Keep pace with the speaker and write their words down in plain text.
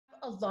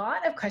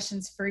lot of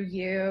questions for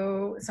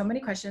you. So many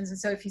questions. And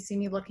so if you see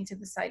me looking to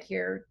the side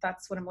here,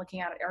 that's what I'm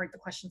looking at, are the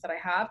questions that I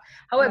have.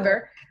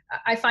 However,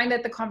 I find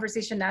that the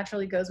conversation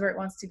naturally goes where it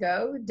wants to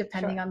go,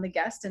 depending on the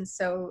guest. And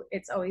so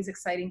it's always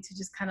exciting to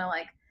just kind of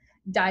like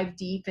dive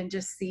deep and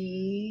just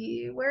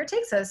see where it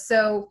takes us.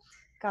 So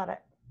got it.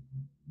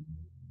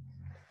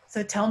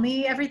 So tell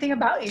me everything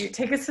about you.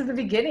 Take us to the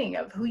beginning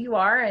of who you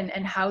are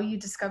and how you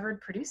discovered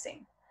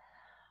producing.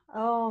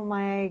 Oh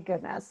my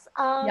goodness.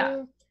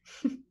 Yeah.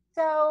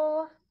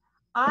 So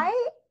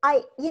I,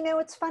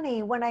 it's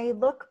funny when I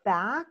look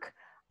back,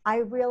 I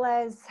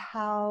realize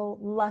how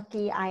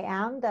lucky I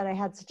am that I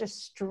had such a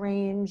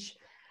strange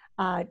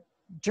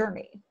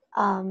journey.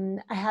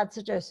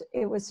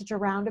 It was such a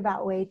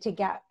roundabout way to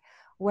get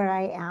where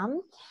I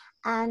am.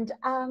 And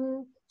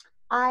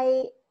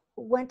I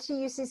went to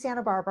UC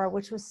Santa Barbara,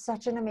 which was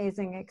such an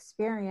amazing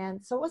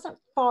experience. So it wasn't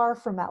far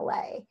from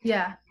LA.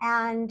 Yeah.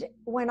 And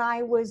when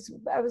I was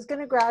going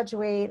to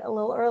graduate a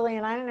little early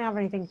and I didn't have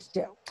anything to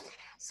do.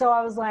 So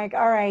I was like,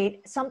 all right,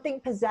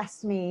 something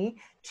possessed me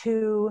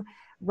to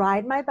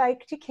ride my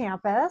bike to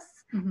campus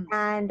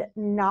and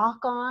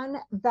knock on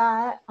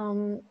the,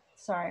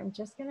 sorry, I'm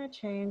just going to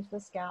change the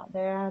scout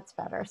there. That's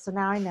better. So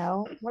now I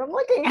know what I'm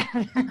looking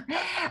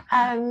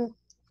at.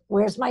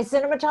 Where's my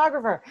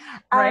cinematographer?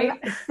 Right.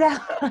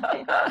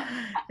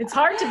 It's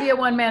hard to be a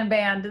one-man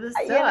band. This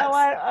sucks. You know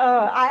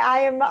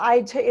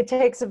what? It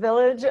takes a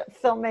village.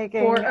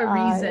 Filmmaking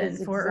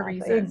for a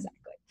reason.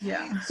 Exactly.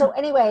 Yeah. So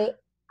anyway,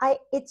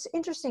 it's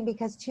interesting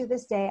because to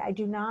this day, I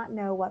do not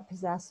know what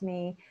possessed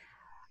me.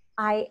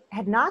 I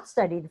had not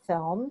studied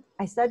film.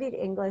 I studied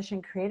English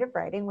and creative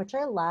writing, which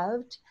I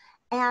loved.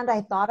 And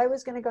I thought I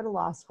was going to go to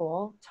law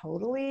school.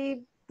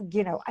 Totally,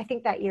 I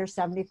think that year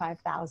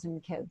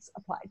 75,000 kids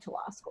applied to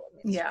law school.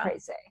 It's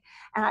crazy.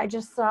 And I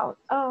just thought,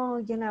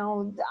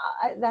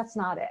 that's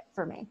not it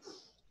for me.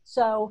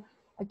 So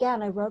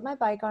again, I rode my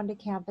bike onto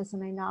campus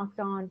and I knocked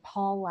on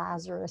Paul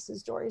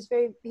Lazarus's door.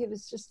 He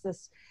was just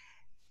this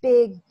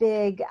big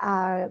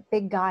guy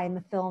in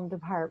the film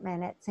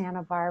department at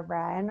Santa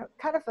Barbara and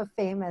kind of a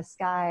famous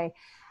guy.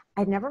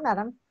 I'd never met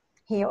him.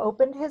 He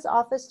opened his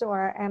office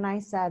door and I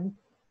said,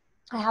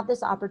 I have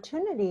this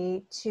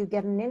opportunity to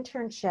get an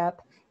internship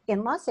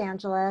in Los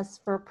Angeles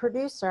for a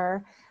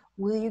producer.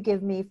 Will you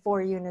give me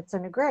 4 units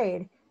and a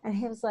grade? And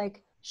he was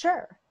like,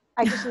 sure.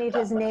 I just need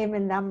his name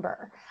and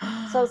number.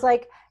 So I was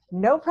like,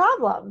 no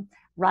problem.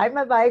 Ride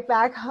my bike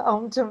back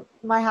home to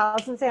my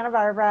house in Santa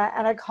Barbara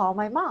and I call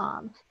my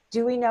mom.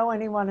 Do we know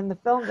anyone in the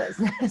film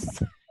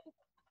business?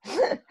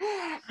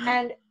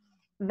 And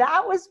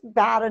that was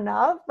bad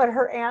enough, but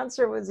her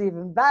answer was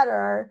even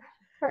better.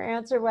 Her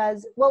answer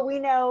was, well, we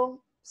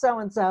know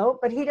so-and-so,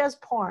 but he does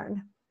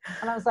porn.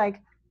 And I was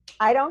like,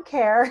 I don't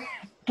care.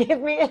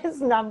 Give me his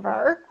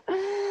number.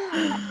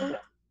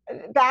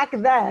 Back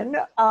then,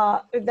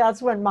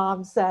 that's when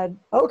mom said,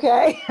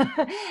 okay.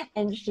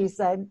 And she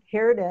said,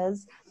 here it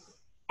is.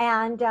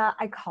 And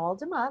I called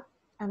him up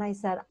and I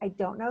said, I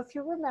don't know if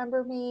you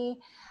remember me.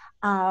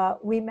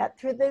 We met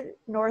through the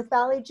North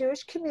Valley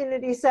Jewish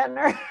Community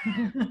Center.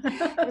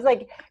 It was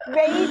like,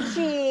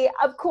 Rachie,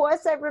 of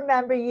course I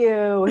remember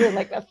you. He had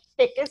like the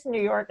thickest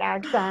New York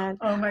accent.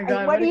 Oh my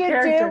God. What are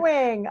you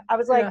doing? I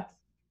was like,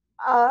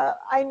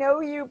 I know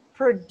you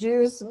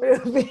produce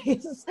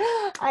movies.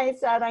 I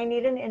said, I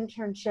need an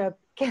internship.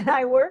 Can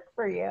I work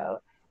for you?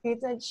 He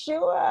said,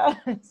 sure.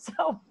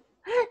 So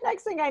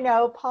next thing I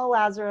know, Paul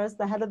Lazarus,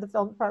 the head of the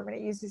film department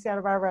at UC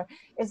Santa Barbara,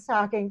 is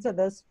talking to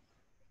this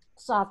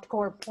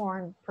softcore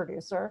porn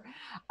producer.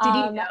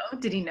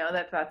 Did he know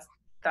that's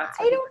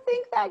I don't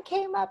think that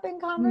came up in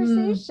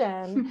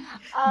conversation.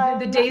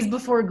 The days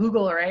before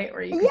Google, right?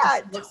 Where you could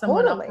just look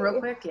someone up real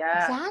quick.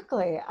 Yeah.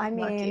 Exactly. I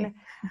mean,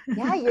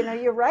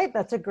 you're right.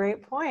 That's a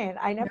great point.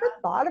 I never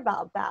thought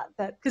about that.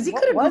 Because he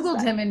could have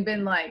Googled him and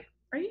been like,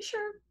 are you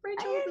sure,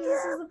 Rachel?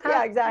 This is the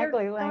path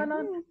exactly. Like, what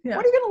are you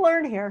going to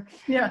learn here?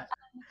 Yeah.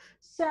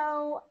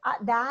 So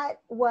that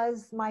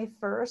was my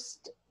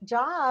first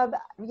job.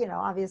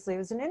 Obviously it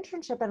was an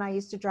internship and I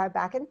used to drive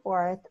back and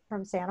forth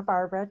from Santa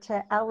Barbara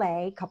to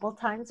LA a couple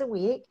times a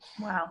week.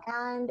 Wow.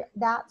 And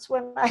that's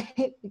when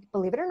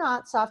believe it or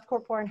not,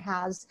 softcore porn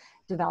has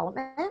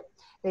development.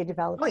 They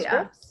develop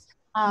scripts.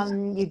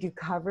 You do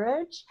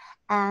coverage.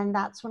 And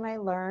that's when I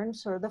learned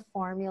sort of the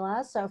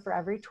formula. So for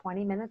every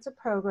 20 minutes of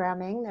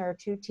programming, there are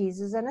 2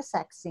 teases and a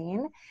sex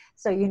scene.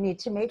 So you need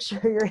to make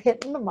sure you're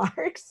hitting the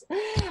marks.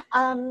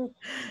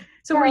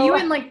 So were you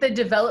in like the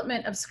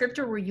development of script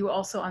or were you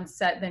also on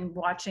set then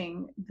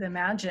watching the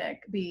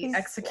magic be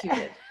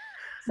executed?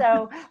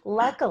 So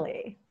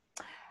luckily,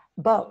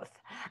 both.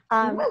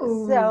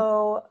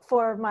 So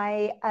for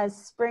my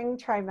spring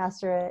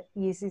trimester at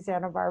UC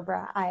Santa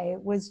Barbara, I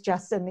was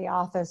just in the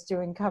office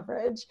doing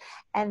coverage.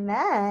 And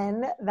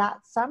then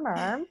that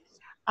summer,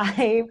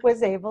 I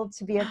was able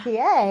to be a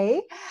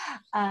PA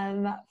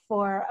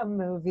for a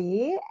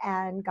movie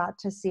and got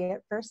to see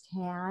it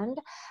firsthand.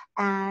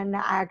 And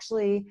I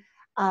actually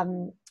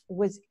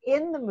was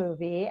in the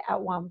movie at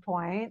one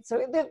point. So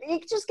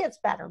it just gets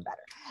better and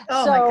better.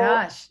 Oh my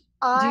gosh.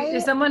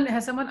 Has someone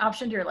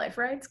optioned your life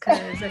rights?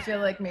 Because I feel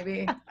like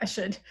maybe I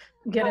should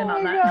get in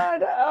on that. Oh my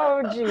God.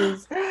 Oh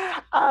geez.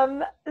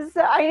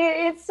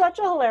 It's such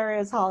a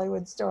hilarious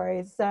Hollywood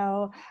story.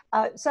 So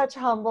such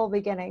humble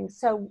beginnings.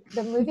 So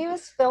the movie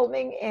was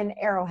filming in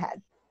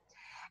Arrowhead.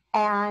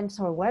 And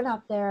so I went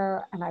up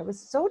there and I was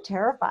so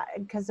terrified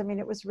because I mean,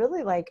 it was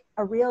really like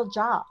a real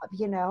job,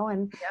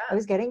 and I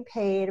was getting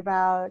paid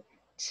about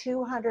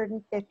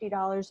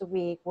 $250 a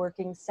week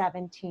working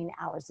 17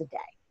 hours a day.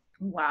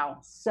 Wow.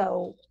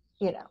 So,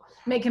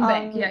 making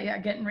bank. Yeah.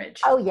 Getting rich.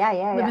 Oh yeah.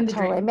 Living the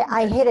Totally. dream.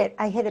 I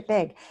hit it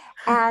big.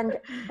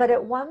 But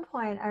at one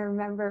point I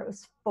remember it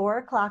was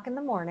 4:00 in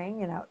the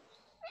morning,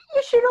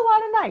 you shoot a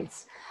lot of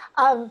nights.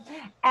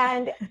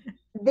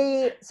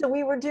 So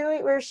we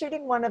were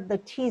shooting one of the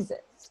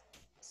teases.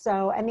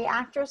 So, and the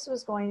actress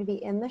was going to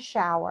be in the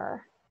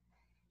shower,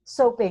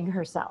 soaping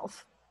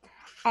herself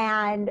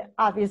and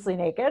obviously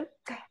naked.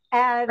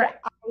 And right.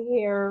 I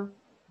hear,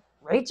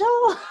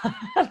 Rachel?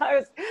 And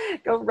I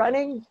go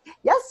running,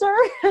 yes, sir.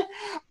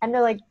 And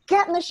they're like,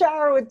 get in the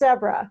shower with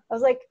Deborah. I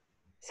was like,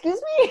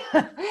 excuse me?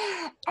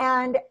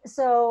 And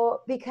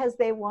so because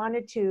they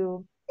wanted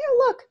to,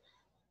 look,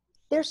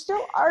 there's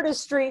still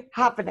artistry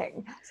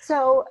happening.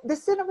 So the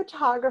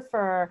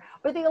cinematographer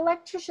or the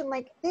electrician,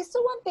 they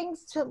still want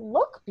things to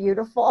look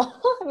beautiful.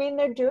 I mean,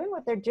 they're doing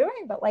what they're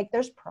doing, but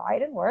there's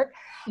pride in work.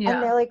 Yeah.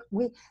 And they're like,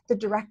 the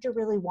director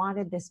really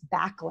wanted this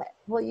backlit.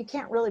 Well, you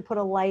can't really put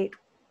a light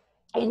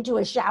into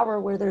a shower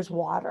where there's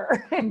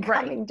water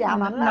coming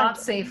down on it. Not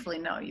safely.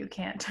 No, you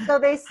can't. So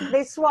they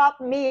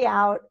swapped me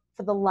out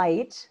for the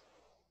light.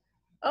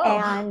 Oh.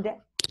 And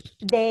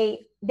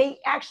they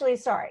actually,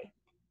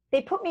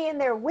 they put me in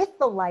there with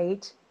the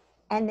light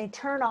and they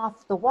turn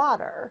off the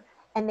water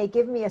and they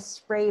give me a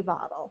spray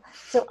bottle.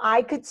 So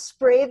I could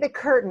spray the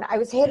curtain. I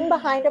was hidden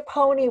behind a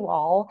pony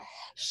wall.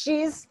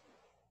 She's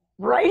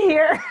right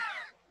here.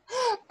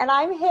 And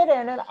I'm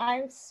hidden and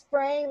I'm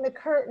spraying the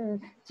curtain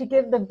to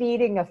give the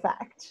beading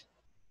effect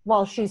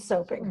while she's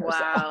soaping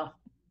herself. Wow.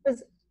 It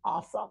was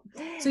awesome.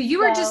 So you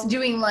were just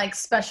doing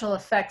special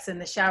effects in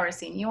the shower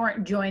scene. You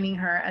weren't joining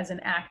her as an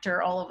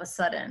actor all of a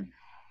sudden.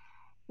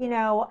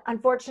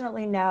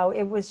 Unfortunately, no.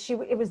 It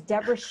was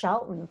Deborah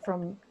Shelton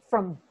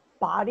from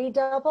Body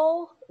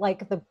Double,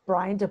 like the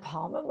Brian De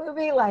Palma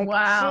movie.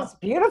 Wow. She's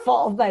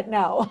beautiful, but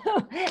no,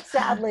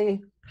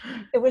 sadly,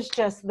 it was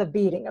just the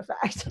beating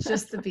effect.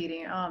 Just the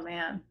beating. Oh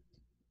man.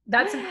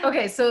 That's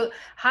okay. So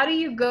how do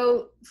you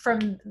go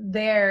from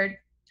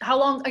there? How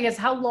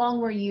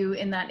long were you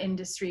in that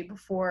industry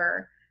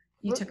before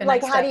you took a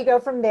next step? How do you go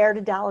from there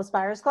to Dallas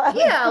Buyers Club?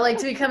 Yeah,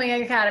 to becoming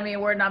an Academy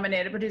Award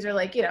nominated producer,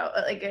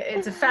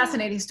 it's a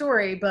fascinating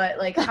story, but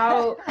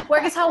how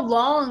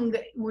long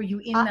were you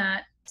in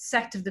that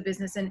sect of the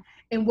business, and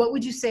what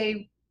would you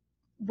say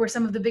were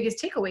some of the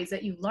biggest takeaways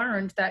that you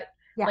learned that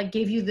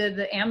gave you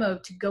the ammo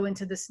to go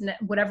into this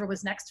whatever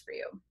was next for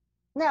you?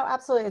 No,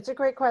 absolutely. It's a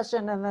great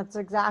question. And that's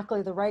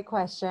exactly the right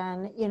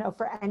question,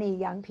 for any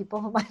young people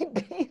who might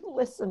be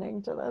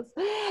listening to this,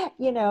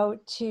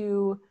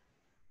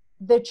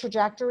 the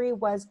trajectory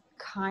was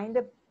kind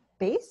of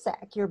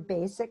basic, your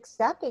basic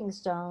stepping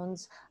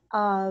stones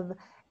of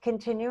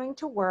continuing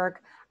to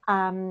work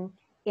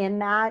in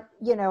that,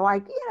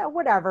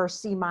 whatever,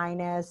 C-,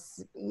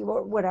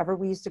 whatever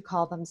we used to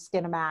call them,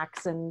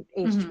 Skinamax and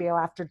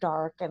HBO After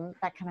Dark and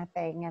that kind of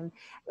thing, and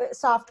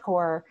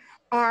softcore.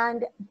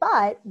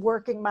 But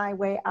working my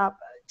way up,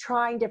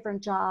 trying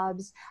different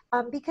jobs,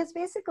 because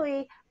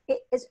basically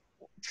it is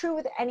true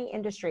with any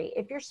industry.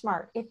 If you're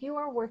smart, if you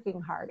are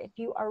working hard, if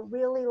you are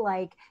really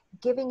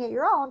giving it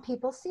your all, and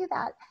people see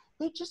that,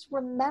 they just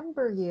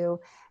remember you,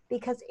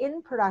 because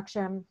in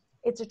production,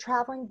 it's a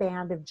traveling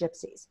band of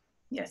gypsies.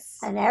 Yes.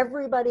 And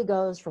everybody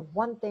goes from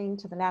one thing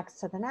to the next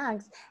to the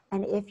next.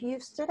 And if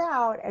you've stood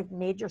out and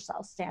made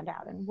yourself stand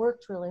out and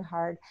worked really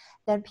hard,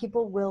 then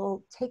people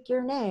will take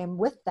your name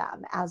with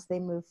them as they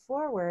move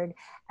forward.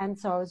 And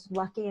so I was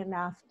lucky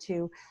enough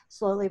to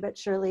slowly but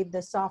surely, the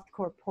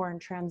softcore porn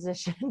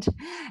transitioned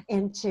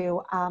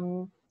into,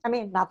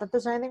 not that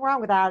there's anything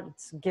wrong with that.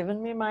 It's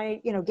given me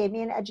gave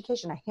me an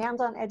education, a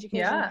hands-on education.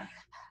 Yeah.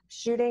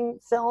 Shooting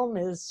film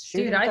is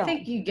shooting film. I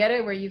think you get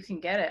it where you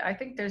can get it. I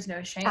think there's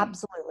no shame.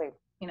 Absolutely.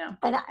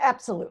 And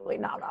absolutely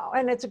no.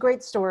 And it's a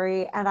great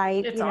story. And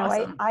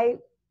awesome.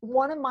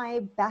 one of my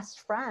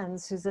best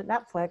friends who's at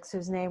Netflix,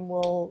 whose name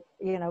will,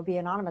 be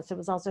anonymous. It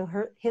was also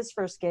his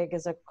first gig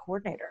as a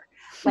coordinator.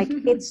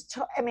 It's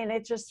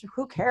just,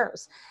 who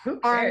cares? Who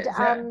cares?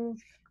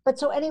 But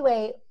so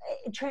anyway,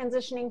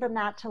 transitioning from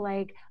that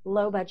to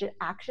low budget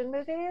action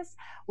movies,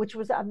 which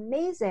was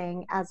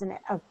amazing as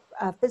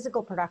a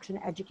physical production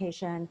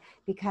education,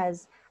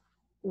 because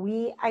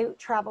I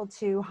traveled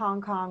to Hong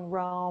Kong,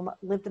 Rome,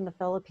 lived in the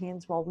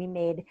Philippines while we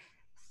made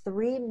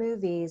 3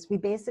 movies. We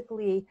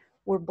basically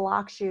were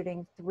block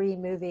shooting 3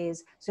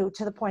 movies. So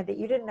to the point that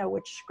you didn't know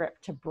which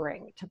script to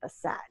bring to the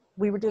set.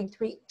 We were doing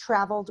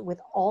traveled with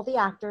all the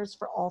actors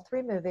for all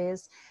 3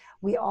 movies.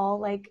 We all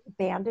like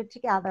banded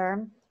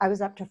together. I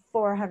was up to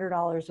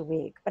 $400 a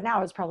week, but now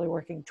I was probably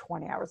working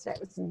 20 hours a day.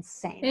 It was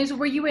insane. And so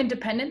were you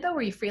independent though?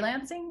 Were you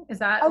freelancing? Is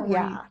that? Oh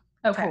yeah,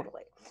 Okay.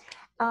 totally.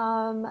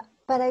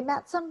 But I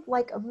met some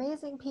like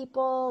amazing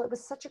people. It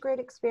was such a great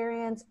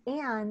experience.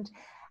 And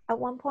at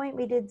one point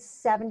we did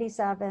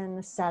 77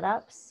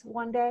 setups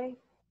one day.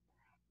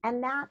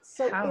 And that's,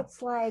 so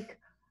it's like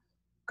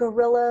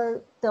guerrilla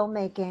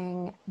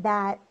filmmaking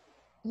that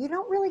you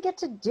don't really get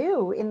to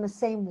do in the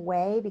same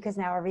way, because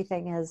now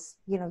everything is,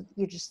 you know,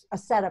 a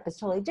setup is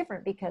totally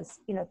different because,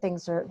 you know,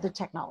 the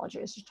technology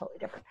is just totally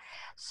different.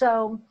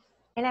 So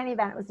in any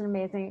event, it was an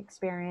amazing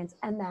experience.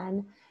 And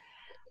then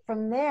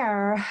from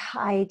there,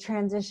 I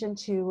transitioned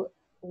to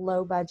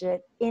low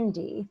budget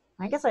indie.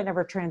 I guess I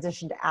never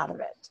transitioned out of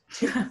it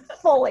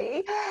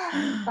fully,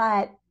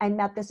 but I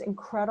met this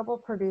incredible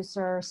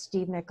producer,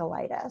 Steve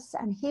Nicolaitis,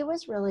 and he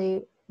was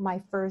really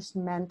my first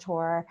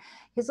mentor.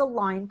 He's a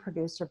line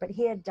producer, but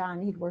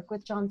he'd worked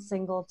with John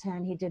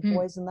Singleton. He did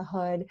Boys in the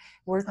Hood,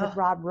 worked with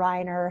Rob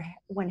Reiner,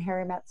 When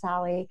Harry Met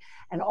Sally,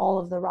 and all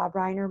of the Rob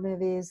Reiner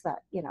movies that,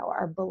 you know,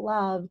 are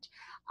beloved.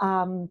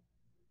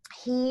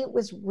 He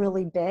was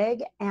really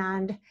big,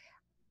 and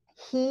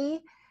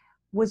he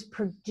was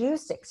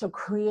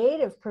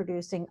creative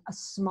producing a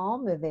small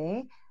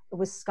movie. It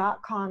was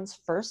Scott Cahn's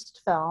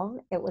first film.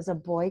 It was A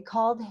Boy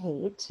Called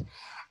Hate.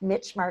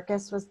 Mitch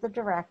Marcus was the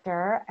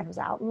director, and it was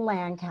out in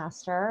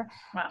Lancaster.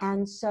 Wow.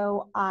 And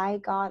so I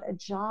got a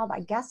job.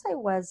 I guess I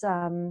was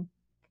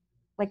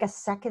like a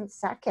second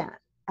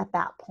at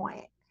that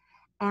point.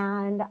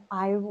 And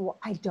I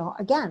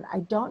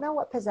don't know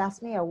what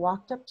possessed me. I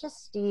walked up to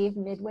Steve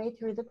midway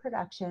through the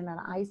production and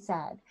I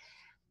said,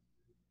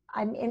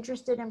 I'm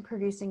interested in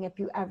producing. If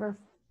you ever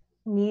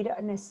need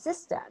an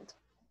assistant,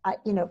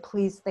 you know,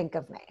 please think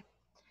of me.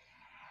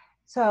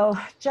 So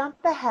jump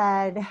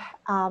ahead.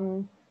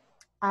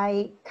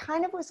 I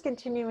kind of was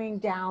continuing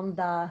down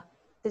the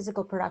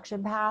physical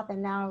production path,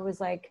 and now I was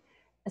like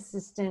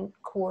assistant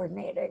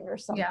coordinating or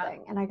something.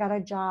 Yeah. And I got a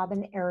job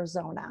in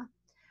Arizona.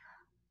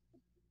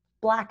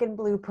 Black and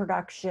Blue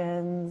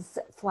Productions,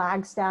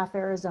 Flagstaff,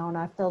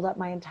 Arizona. Filled up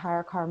my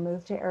entire car,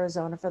 moved to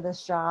Arizona for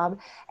this job.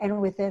 And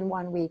within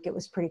 1 week, it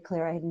was pretty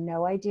clear I had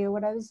no idea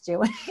what I was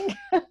doing.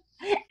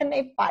 And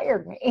they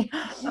fired me.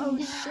 Oh,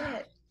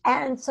 shit.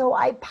 And so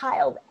I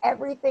piled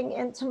everything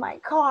into my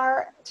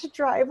car to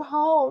drive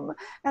home.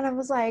 And I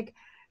was like,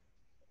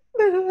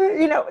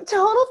 you know,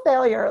 total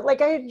failure.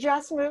 Like I had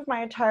just moved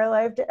my entire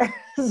life to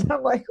Arizona.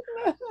 I'm like,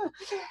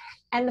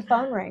 and the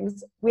phone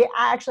rings. I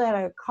actually had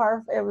a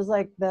car. It was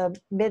like the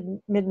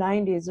mid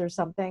 90s or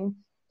something.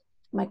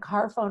 My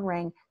car phone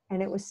rang,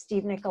 and it was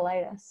Steve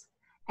Nicolaitis.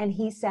 And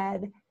he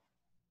said,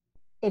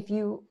 if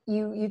you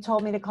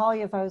told me to call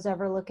you if I was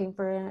ever looking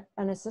for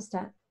an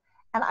assistant.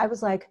 And I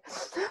was like,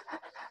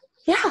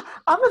 yeah,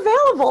 I'm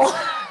available.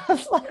 I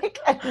was like,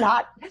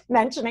 not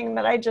mentioning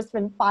that I'd just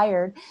been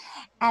fired.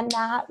 And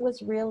that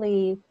was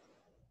really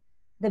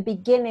the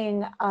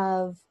beginning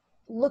of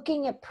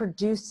looking at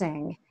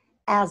producing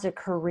as a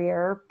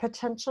career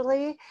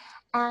potentially.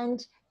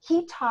 And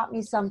he taught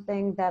me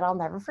something that I'll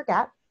never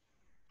forget.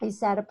 He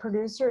said, a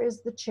producer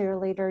is the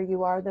cheerleader.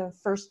 You are the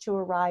first to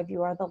arrive.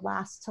 You are the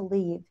last to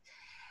leave.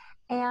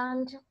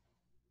 And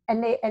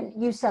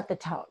you set the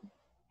tone.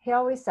 He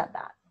always said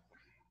that.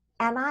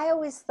 And I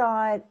always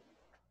thought,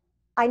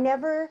 and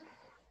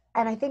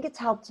I think it's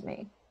helped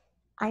me,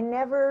 I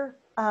never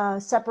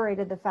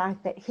separated the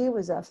fact that he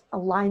was a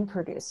line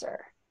producer.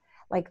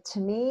 Like to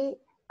me,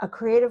 a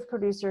creative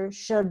producer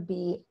should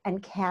be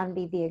and can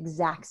be the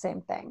exact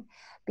same thing,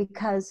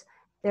 because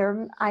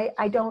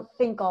I don't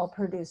think all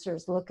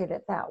producers look at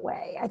it that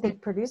way. I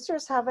think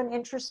producers have an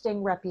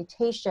interesting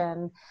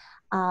reputation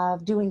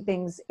of doing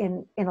things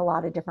in a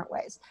lot of different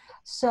ways.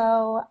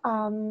 So,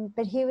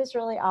 but he was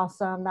really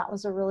awesome. That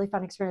was a really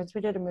fun experience. We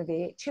did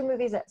 2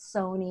 movies at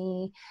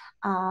Sony.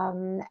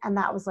 And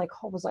that was like,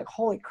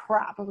 holy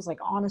crap. It was like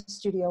on a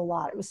studio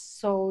lot. It was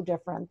so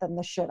different than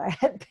the shit I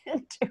had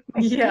been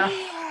doing. Yeah.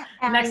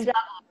 And next level,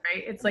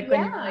 right? It's like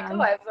when you're like,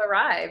 oh, I've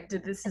arrived.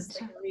 This is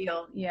like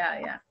real.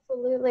 Yeah.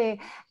 Absolutely.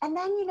 And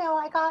then, you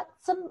know,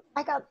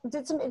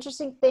 did some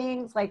interesting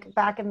things, like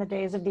back in the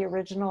days of the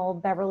original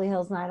Beverly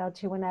Hills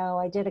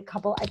 90210.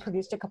 I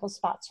produced a couple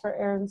spots for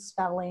Aaron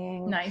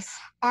Spelling. Nice.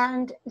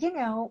 And, you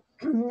know,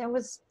 it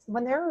was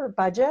when there were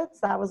budgets,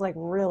 that was like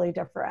really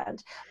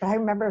different. But I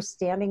remember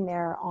standing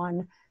there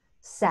on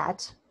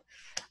set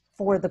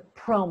for the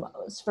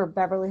promos for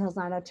Beverly Hills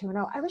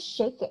 90210. I was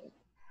shaking.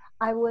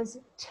 I was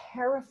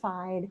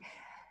terrified,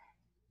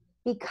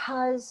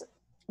 because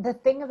the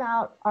thing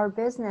about our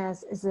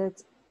business is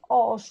it's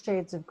all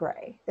shades of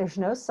gray. There's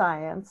no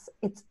science.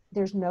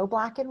 There's no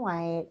black and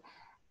white,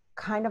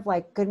 kind of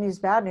like good news,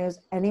 bad news.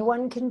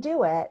 Anyone can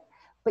do it,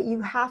 but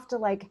you have to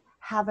like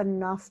have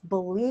enough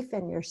belief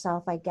in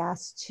yourself, I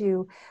guess,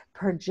 to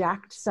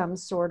project some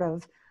sort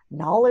of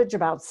knowledge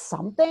about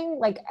something.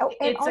 Like, and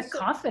It's a also,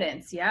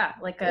 confidence. Yeah.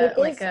 it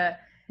is,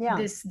 yeah,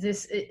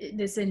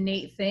 This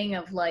innate thing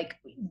of like,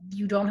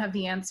 you don't have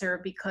the answer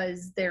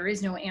because there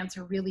is no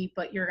answer really,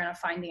 but you're going to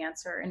find the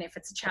answer. And if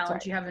it's a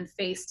challenge you haven't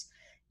faced,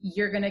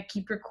 you're going to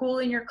keep your cool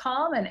and your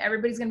calm, and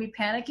everybody's going to be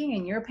panicking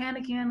and you're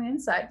panicking on the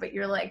inside, but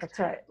you're like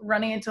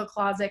running into a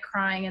closet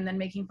crying and then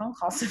making phone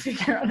calls to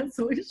figure out a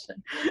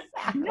solution.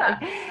 Exactly.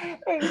 Yeah.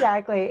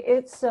 Exactly.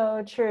 It's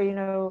so true. You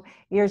know,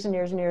 years and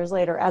years and years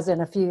later, as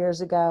in a few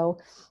years ago,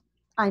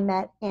 I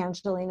met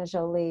Angelina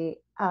Jolie,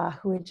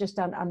 who had just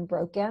done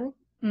Unbroken.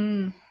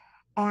 Mm.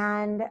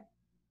 And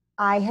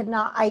I had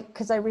not,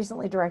 because I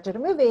recently directed a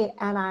movie,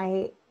 and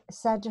I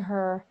said to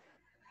her,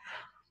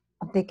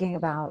 I'm thinking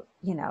about,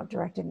 you know,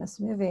 directing this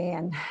movie.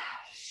 And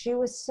she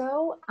was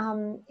so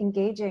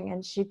engaging,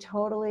 and she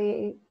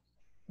totally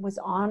was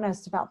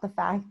honest about the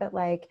fact that,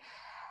 like,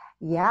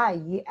 yeah,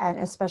 and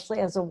especially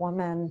as a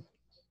woman,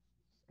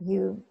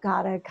 you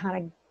gotta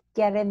kind of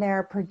get in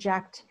there,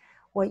 project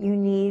what you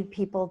need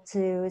people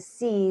to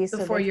see so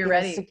before they you're feel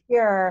ready,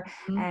 secure.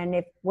 Mm-hmm.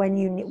 And when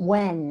you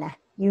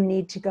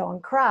need to go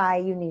and cry,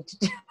 you need to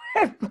do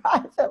it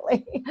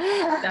privately.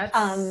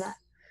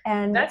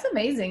 That's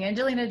amazing.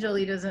 Angelina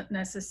Jolie doesn't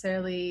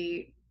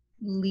necessarily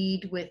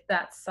lead with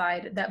that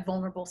side, that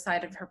vulnerable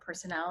side of her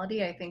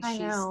personality. I think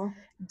she's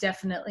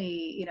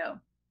definitely, you know,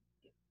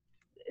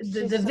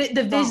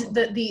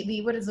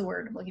 the what is the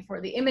word I'm looking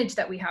for? The image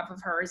that we have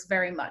of her is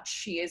very much,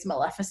 she is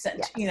Maleficent.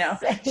 Yes. You know,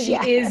 she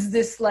is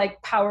this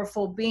like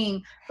powerful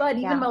being, but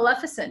even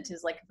Maleficent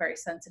is like a very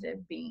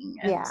sensitive being.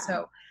 And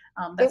so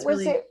that's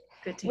really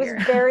good to hear. It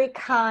was very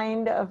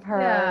kind of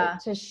her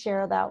to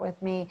share that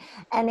with me.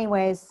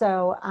 Anyway,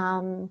 so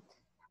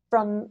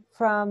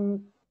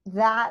from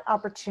that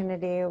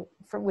opportunity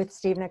with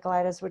Steve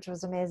Nicolaitis, which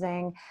was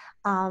amazing,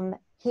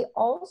 he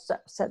also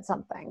said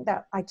something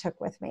that I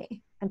took with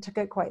me and took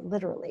it quite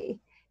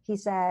literally. He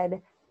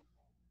said,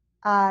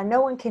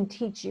 no one can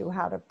teach you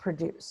how to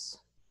produce.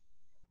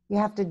 You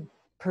have to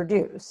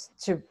produce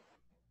to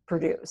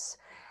produce.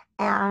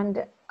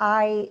 And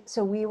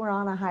so we were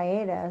on a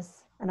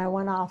hiatus, and I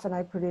went off and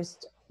I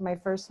produced my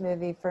first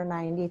movie for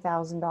 $90,000.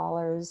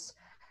 It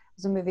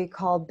was a movie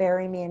called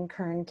Bury Me in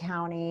Kern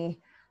County.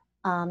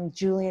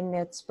 Julian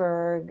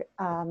Nitzberg,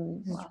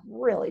 who's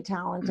really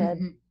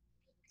talented.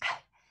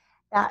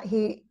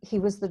 He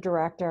was the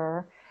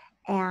director,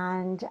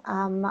 and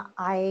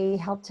I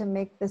helped him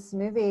make this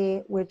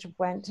movie, which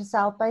went to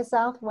South by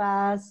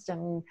Southwest,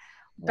 and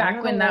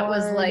back when that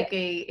was like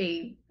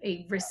a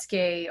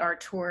risque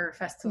auteur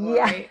festival,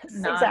 right?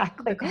 Not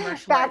exactly.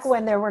 Back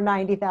when there were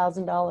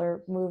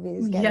 $90,000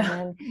 movies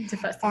getting in to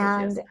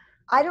festivals, and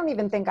I don't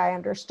even think I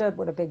understood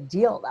what a big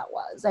deal that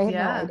was. I had no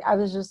idea. I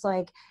was just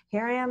like,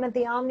 here I am at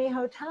the Omni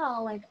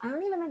Hotel. Like, I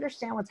don't even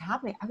understand what's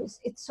happening.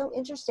 It's so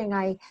interesting.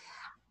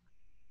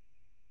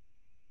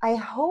 I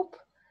hope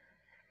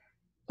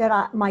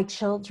that my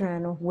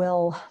children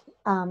will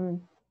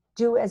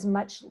do as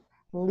much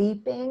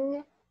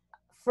leaping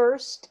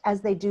first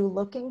as they do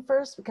looking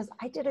first, because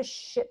I did a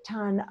shit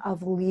ton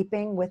of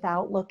leaping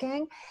without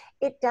looking.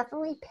 It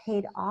definitely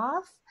paid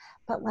off,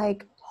 but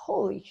like,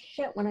 holy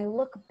shit, when I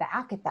look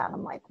back at that,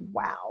 I'm like,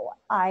 wow,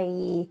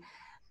 you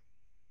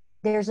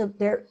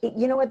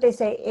know what they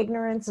say,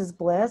 ignorance is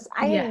bliss.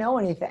 I didn't know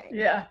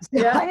anything.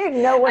 I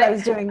didn't know what I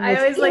was doing. I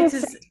always like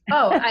to,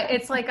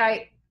 it's like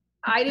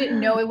I didn't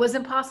know it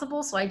wasn't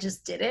possible, so I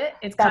just did it.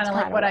 It's kind of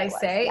like what I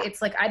say. Yeah.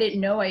 It's like, I didn't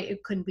know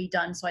it couldn't be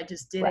done, so I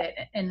just did it.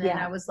 And then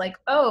I was like,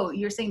 oh,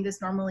 you're saying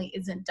this normally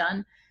isn't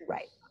done.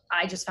 Right.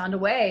 I just found a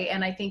way.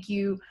 And I think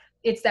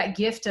it's that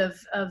gift of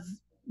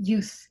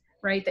youth,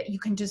 right? That you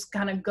can just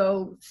kind of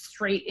go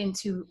straight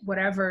into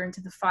whatever, into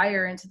the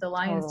fire, into the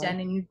lion's den,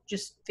 and you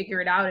just figure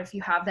it out if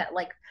you have that,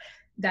 like,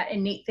 that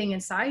innate thing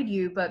inside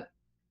you. But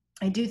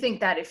I do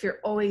think that if you're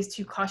always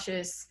too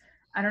cautious,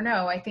 I don't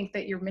know, I think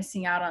that you're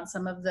missing out on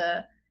some of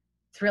the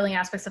thrilling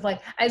aspects of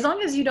life. As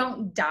long as you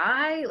don't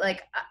die,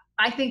 like,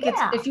 I think it's,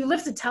 if you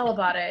live to tell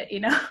about it, you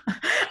know,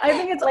 I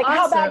think it's like,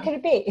 awesome. How bad can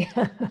it be?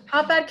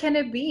 How bad can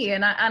it be?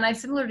 And I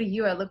similar to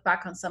you, I look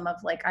back on some of,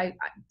 like,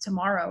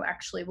 tomorrow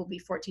actually will be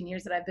 14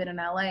 years that I've been in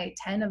LA,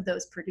 10 of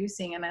those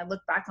producing. And I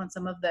look back on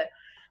some of the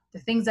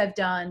things I've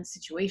done,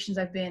 situations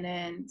I've been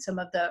in, some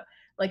of the,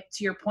 like,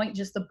 to your point,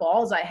 just the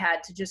balls I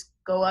had to just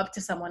go up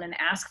to someone and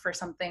ask for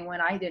something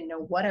when I didn't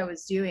know what I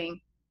was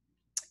doing.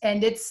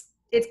 And it's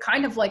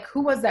kind of like,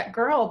 who was that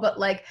girl? But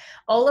like,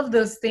 all of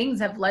those things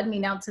have led me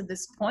now to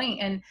this point.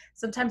 And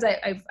sometimes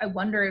I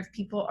wonder if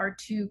people are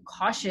too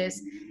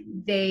cautious.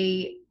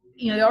 They're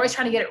always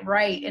trying to get it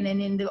right. And then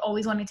in the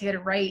always wanting to get it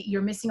right,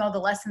 you're missing all the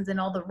lessons and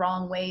all the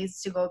wrong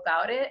ways to go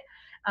about it.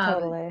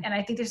 Totally. And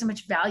I think there's so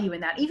much value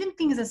in that. Even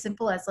things as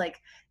simple as like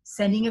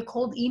sending a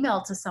cold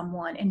email to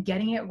someone and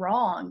getting it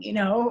wrong, you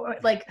know,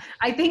 like,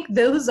 I think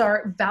those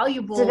are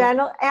valuable.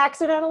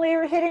 Accidentally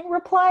or hitting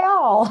reply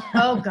all.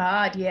 Oh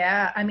God.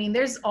 Yeah. I mean,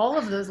 there's all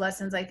of those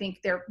lessons. I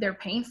think they're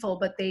painful,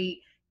 but they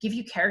give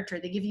you character.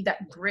 They give you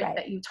that grit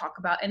that you talk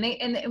about. And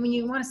when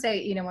you want to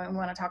say, you know, when we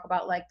want to talk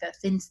about like the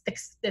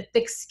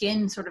thick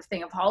skin sort of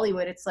thing of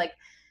Hollywood, it's like,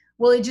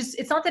 well,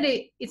 it's not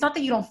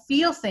that you don't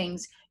feel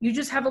things. You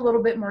just have a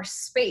little bit more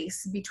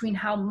space between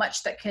how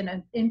much that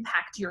can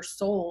impact your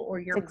soul or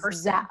your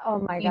person, oh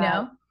my you God,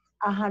 know?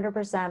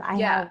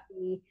 100%.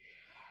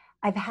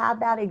 I've had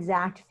that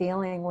exact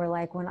feeling where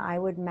like when I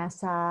would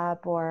mess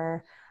up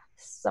or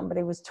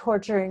somebody was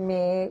torturing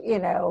me, you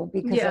know,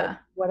 because of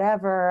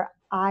whatever,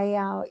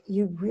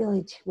 you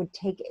really would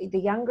take it. The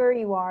younger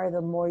you are,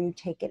 the more you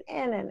take it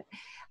in and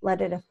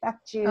let it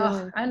affect you.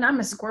 Oh, and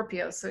I'm a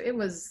Scorpio, so it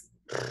was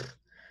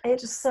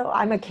so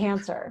I'm a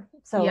Cancer.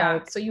 So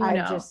so you I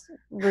know. just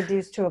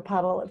reduced to a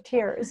puddle of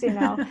tears, you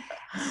know,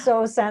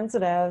 so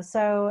sensitive.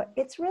 So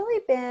it's really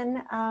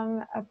been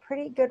a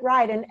pretty good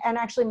ride. And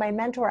actually my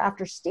mentor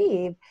after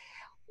Steve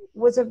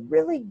was a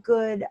really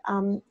good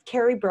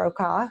Carrie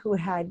Brokaw, who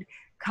had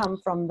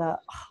come from the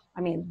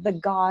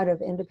god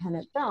of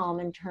independent film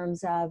in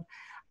terms of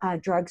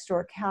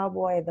Drugstore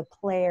Cowboy, The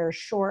Player,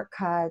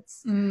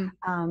 Shortcuts.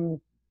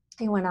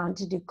 He went on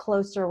to do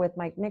Closer with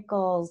Mike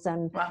Nichols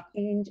and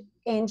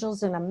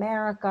Angels in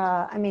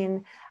America. I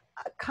mean,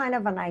 kind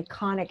of an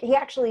iconic.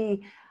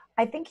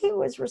 I think he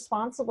was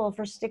responsible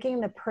for sticking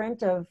the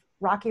print of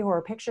Rocky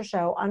Horror Picture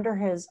Show under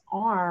his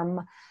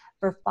arm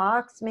for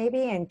Fox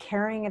maybe, and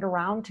carrying it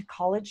around to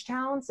college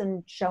towns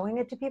and showing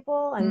it to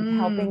people and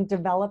helping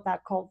develop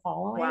that cult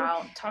following.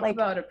 Wow. Talk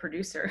about a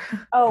producer.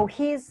 Oh,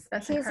 he's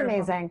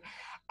amazing.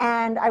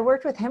 And I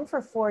worked with him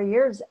for 4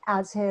 years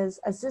as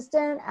his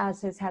assistant, as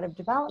his head of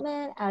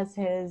development, as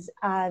his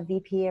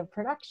VP of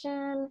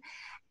production.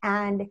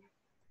 And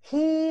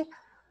he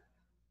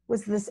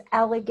was this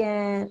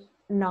elegant,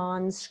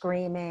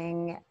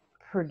 non-screaming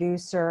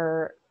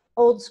producer,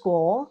 old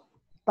school,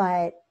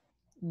 but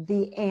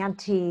the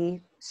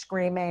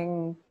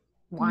anti-screaming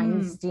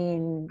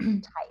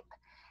Weinstein type.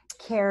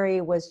 Carrie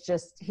was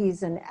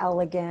he's an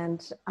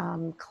elegant,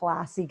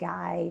 classy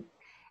guy,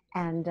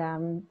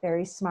 and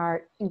very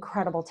smart,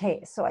 incredible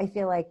taste. So I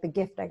feel like the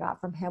gift I got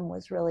from him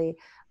was really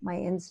my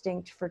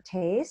instinct for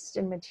taste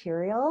and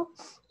material,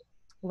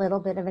 a little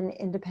bit of an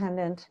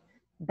independent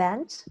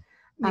bent.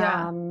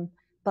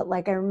 But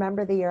like, I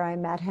remember the year I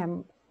met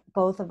him,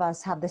 both of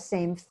us had the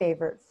same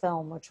favorite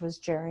film, which was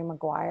Jerry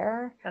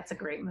Maguire. That's a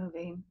great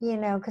movie. You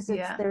know, because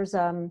it's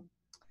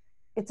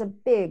a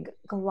big,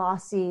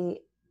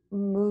 glossy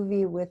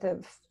movie with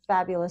a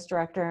fabulous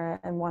director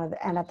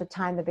and at the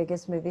time the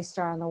biggest movie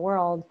star in the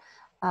world,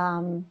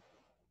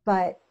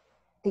 but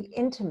the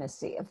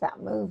intimacy of that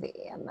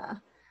movie and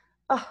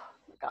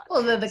God.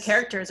 Well, the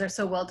characters are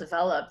so well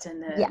developed,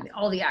 and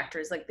all the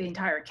actors, like the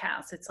entire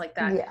cast, it's like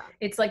that.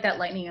 It's like that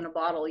lightning in a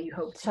bottle you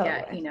hope to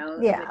get, you know,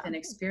 with an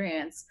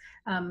experience.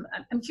 I'm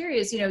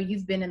curious, you know,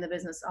 you've been in the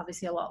business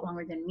obviously a lot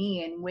longer than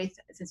me, and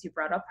since you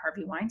brought up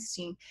Harvey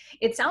Weinstein,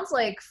 it sounds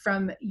like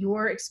from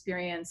your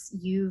experience,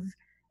 you've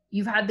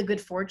had the good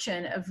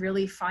fortune of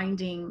really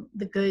finding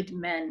the good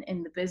men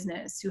in the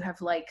business who have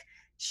like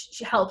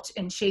helped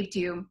and shaped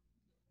you.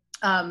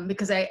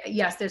 Because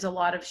there's a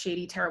lot of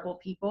shady, terrible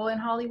people in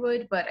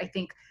Hollywood, but I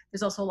think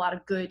there's also a lot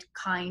of good,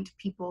 kind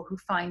people who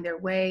find their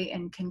way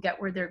and can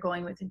get where they're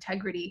going with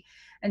integrity.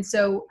 And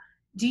so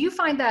do you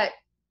find that,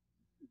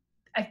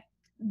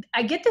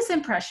 I get this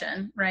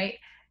impression, right,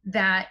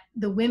 that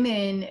the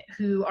women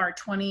who are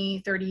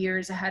 20, 30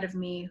 years ahead of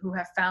me, who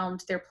have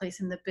found their place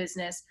in the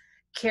business,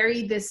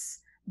 carry this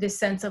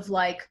sense of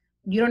like,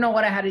 you don't know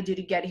what I had to do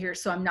to get here,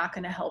 so I'm not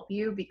going to help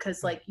you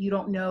because like, you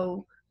don't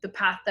know the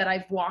path that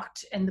I've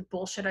walked and the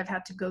bullshit I've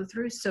had to go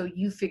through, so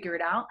you figure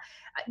it out.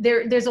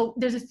 There's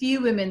a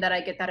few women that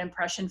I get that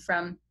impression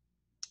from.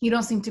 You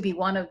don't seem to be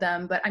one of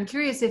them, but I'm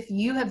curious if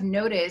you have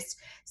noticed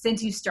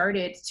since you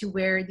started to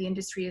where the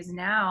industry is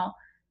now,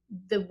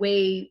 the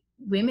way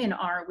women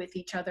are with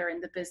each other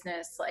in the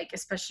business, like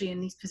especially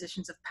in these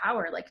positions of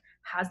power, like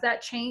has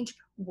that changed?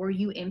 Were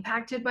you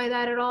impacted by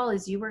that at all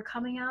as you were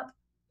coming up?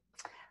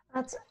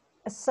 That's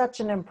such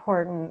an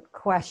important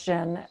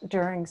question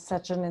during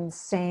such an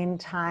insane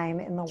time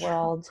in the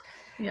world.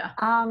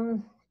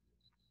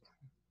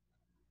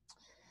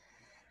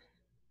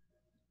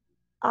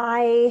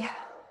 I've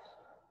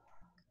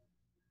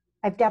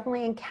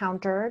definitely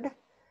encountered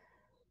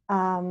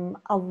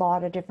a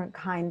lot of different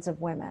kinds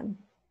of women.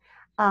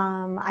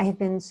 I have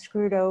been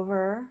screwed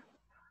over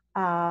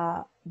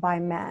by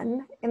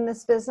men in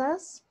this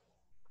business,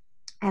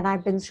 and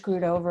I've been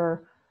screwed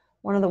over.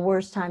 One of the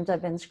worst times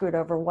I've been screwed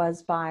over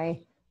was by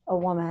a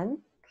woman.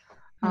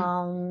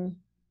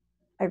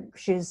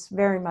 She's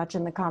very much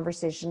in the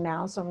conversation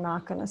now, so I'm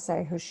not going to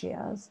say who she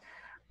is.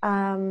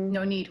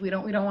 No need. We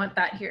don't want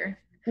that here.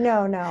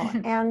 No.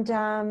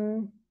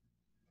 And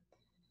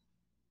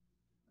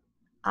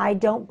I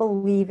don't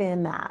believe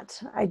in that.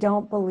 I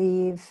don't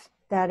believe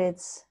that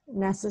it's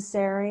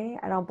necessary.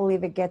 I don't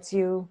believe it gets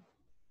you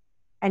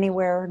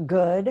anywhere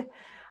good.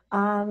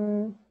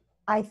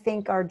 I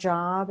think our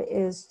job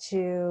is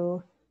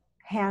to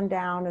hand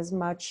down as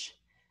much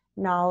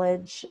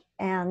knowledge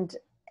and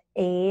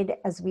aid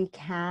as we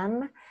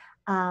can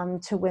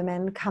to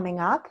women coming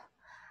up.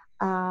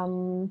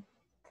 I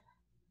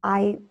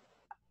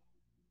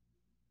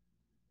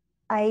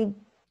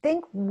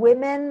think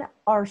women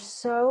are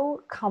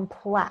so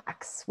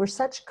complex. We're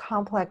such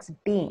complex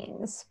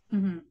beings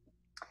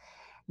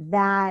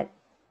that,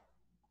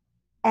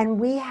 and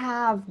we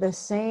have the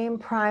same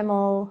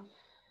primal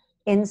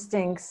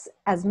instincts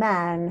as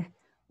men.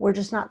 We're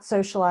just not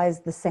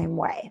socialized the same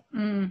way.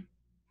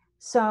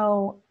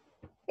 So,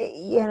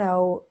 you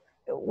know,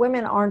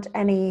 women aren't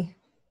any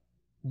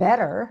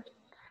better.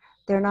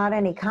 They're not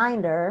any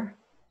kinder.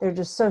 They're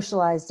just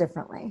socialized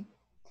differently.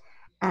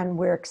 And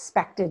we're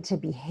expected to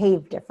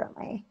behave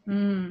differently.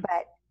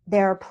 But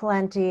there are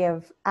plenty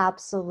of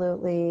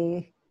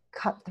absolutely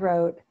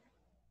cutthroat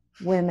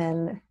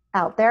women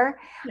out there.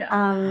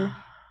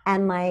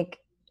 And like,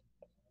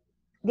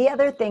 the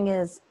other thing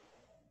is,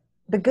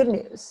 the good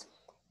news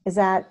is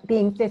that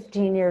being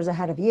 15 years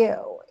ahead of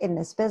you in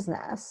this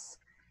business,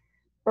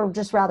 or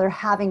just rather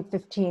having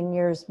 15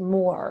 years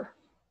more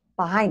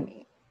behind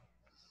me,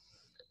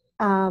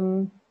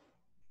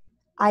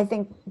 I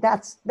think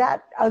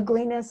that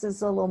ugliness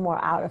is a little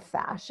more out of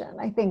fashion.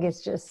 I think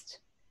it's just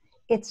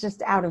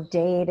out of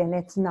date, and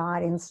it's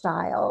not in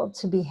style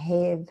to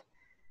behave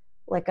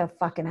like a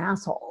fucking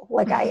asshole.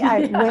 Like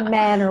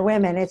men or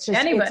women, it's just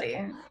anybody,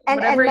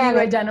 whatever you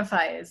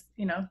identify as,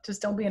 you know,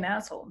 just don't be an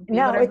asshole. Be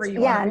whatever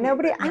you want to be.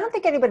 Nobody. I don't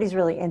think anybody's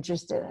really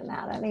interested in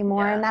that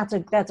anymore, and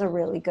that's a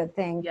really good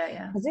thing.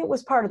 Because it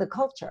was part of the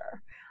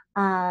culture,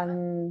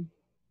 and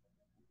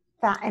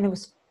it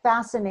was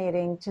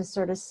fascinating to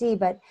sort of see.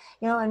 But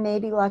you know, and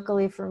maybe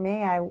luckily for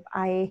me,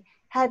 I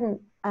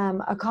hadn't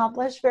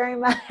accomplished very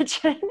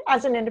much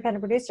as an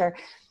independent producer.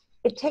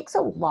 It takes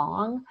so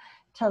long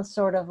to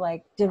sort of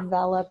like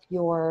develop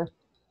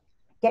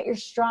get your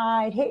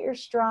stride, hit your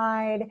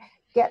stride,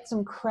 get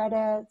some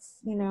credits,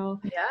 you know.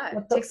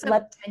 It takes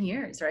 10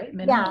 years, right?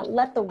 Minimum.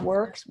 Let the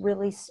work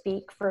really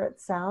speak for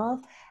itself.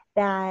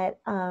 That,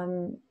 I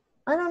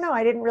don't know,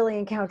 I didn't really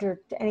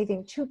encounter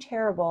anything too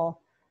terrible.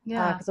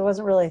 Because it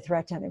wasn't really a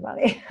threat to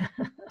anybody.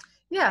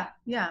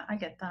 I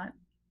get that.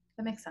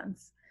 That makes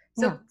sense.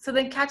 So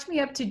then catch me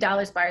up to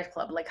Dallas Buyers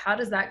Club. Like, how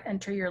does that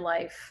enter your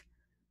life?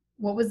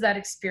 What was that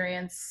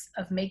experience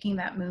of making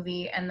that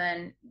movie and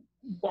then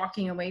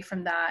walking away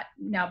from that,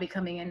 now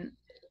becoming an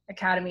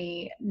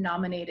Academy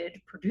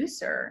nominated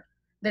producer?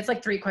 That's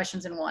like 3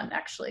 questions in one,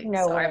 actually.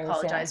 I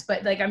apologize.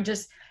 But like, I'm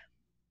just,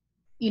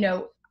 you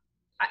know,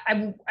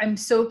 I'm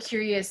so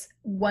curious,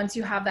 once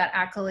you have that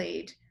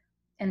accolade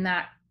and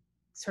that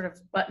sort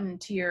of button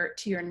to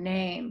your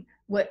name,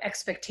 what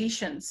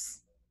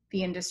expectations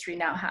the industry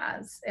now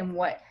has and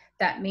what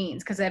that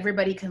means, because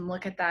everybody can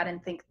look at that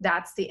and think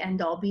that's the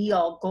end all be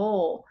all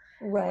goal,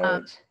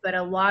 right? But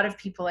a lot of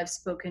people I've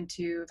spoken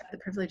to, the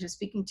privilege of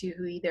speaking to,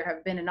 who either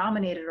have been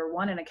nominated or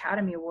won an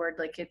Academy Award,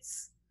 like,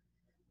 it's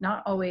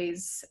not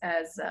always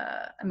as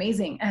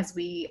amazing as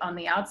we on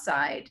the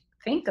outside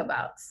think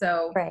about.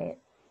 So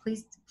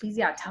please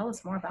tell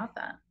us more about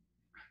that.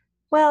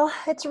 Well,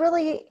 it's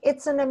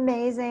an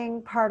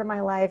amazing part of my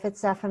life. It's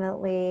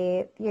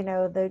definitely, you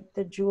know,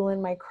 the jewel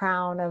in my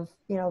crown of,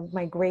 you know,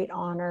 my great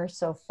honor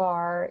so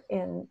far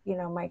in, you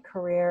know, my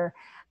career,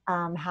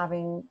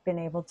 having been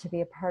able to be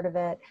a part of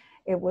it.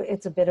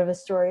 It's a bit of a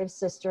story of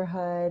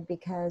sisterhood,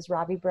 because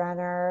Robbie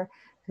Brenner,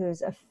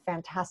 who's a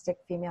fantastic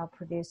female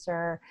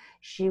producer,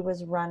 she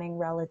was running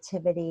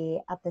Relativity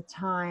at the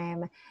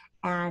time,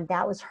 and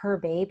that was her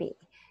baby.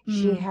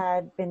 She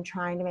had been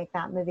trying to make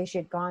that movie. She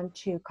had gone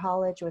to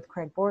college with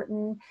Craig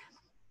Borton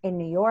in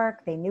New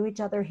York. They knew each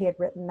other. He had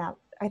written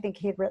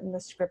the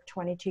script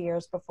 22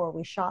 years before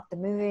we shot the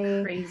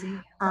movie. Crazy.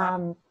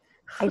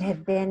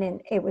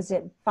 It was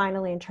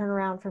finally in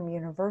turnaround from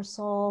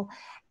Universal,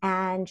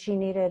 and she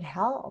needed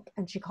help.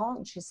 And she called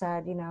and she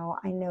said, you know,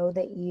 I know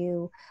that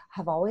you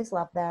have always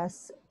loved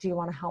this. Do you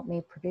want to help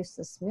me produce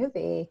this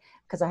movie?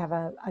 Because I have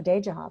a day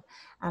job.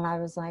 And I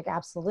was like,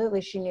 absolutely.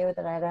 She knew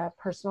that I had a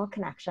personal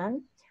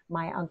connection.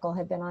 My uncle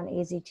had been on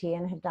AZT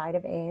and had died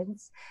of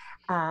AIDS.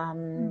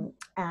 And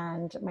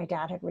my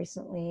dad had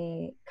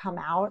recently come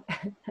out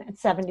at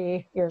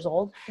 70 years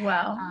old.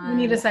 Wow. We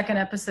need a second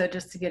episode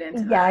just to get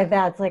into that. Yeah,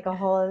 that's like a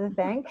whole other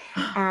thing.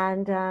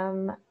 And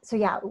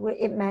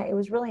it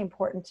was really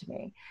important to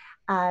me,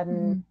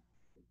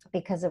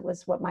 because it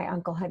was what my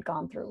uncle had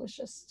gone through, was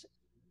just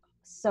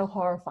so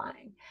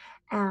horrifying.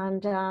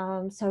 And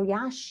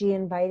she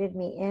invited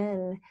me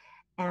in,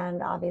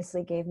 and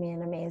obviously gave me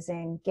an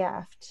amazing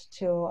gift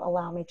to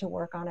allow me to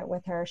work on it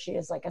with her. She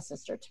is like a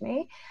sister to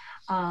me,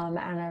 and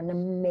an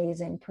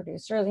amazing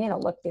producer. You know,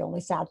 look, the only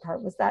sad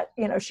part was that,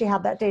 you know, she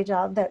had that day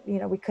job that, you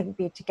know, we couldn't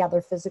be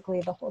together physically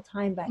the whole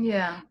time, but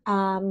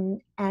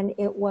and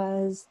it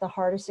was the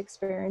hardest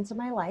experience of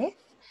my life.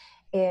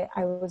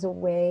 I was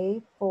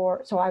away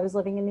so I was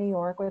living in New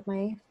York with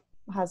my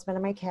husband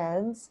and my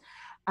kids.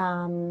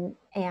 But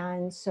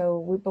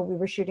we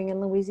were shooting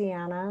in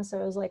Louisiana, so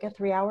it was like a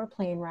 3-hour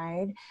plane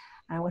ride.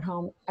 I went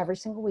home every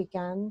single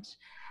weekend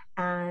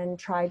and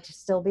tried to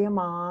still be a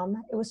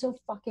mom. It was so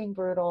fucking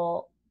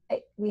brutal.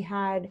 We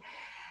had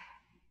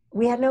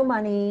no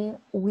money.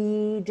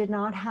 We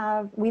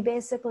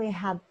basically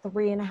had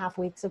 3.5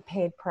 weeks of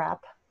paid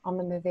prep on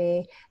the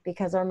movie,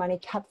 because our money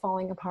kept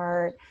falling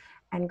apart.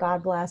 And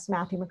God bless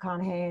Matthew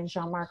McConaughey and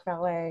Jean-Marc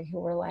Vallée, who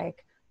were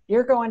like,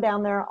 you're going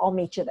down there, I'll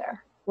meet you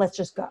there. Let's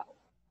just go.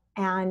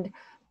 And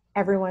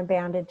everyone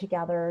banded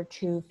together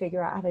to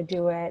figure out how to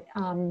do it.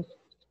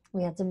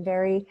 We had some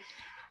very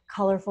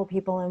colorful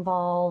people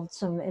involved,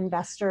 some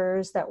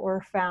investors that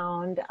were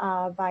found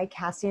by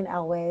Cassian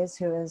Elwes,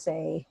 who is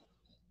a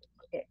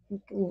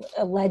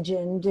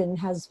legend and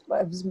has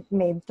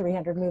made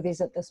 300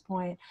 movies at this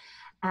point.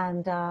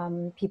 And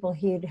people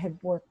he had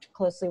worked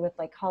closely with,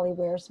 like Holly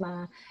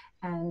Wiersma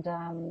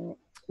and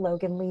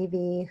Logan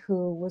Levy,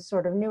 who was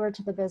sort of newer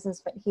to the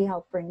business, but he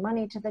helped bring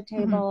money to the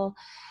table.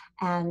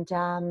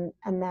 Mm-hmm.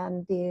 And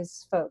then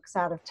these folks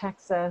out of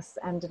Texas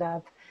ended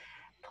up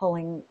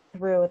pulling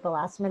through at the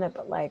last minute,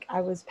 but like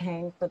I was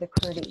paying for the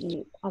crew to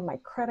eat on my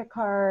credit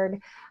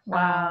card.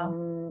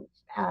 Wow.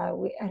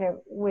 We had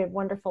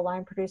wonderful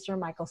line producer,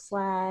 Michael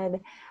Sled,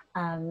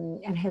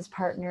 and his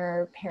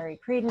partner, Perry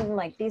Creedon.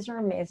 Like, these are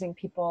amazing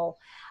people.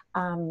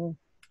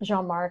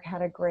 Jean-Marc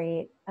had a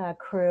great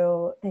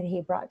crew that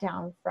he brought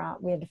down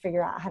we had to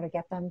figure out how to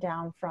get them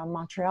down from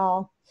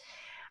Montreal.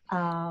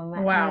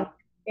 Wow.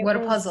 What a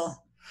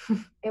puzzle.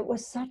 It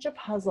was such a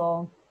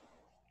puzzle.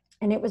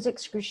 And it was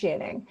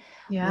excruciating.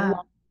 Yeah.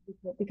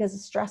 Because the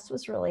stress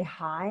was really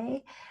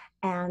high.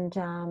 And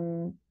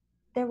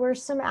there were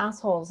some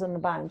assholes in the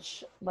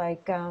bunch.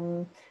 Like,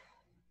 it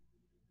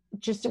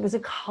was a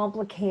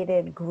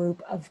complicated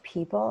group of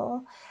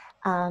people.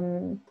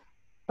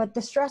 But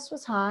the stress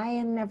was high,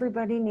 and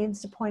everybody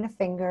needs to point a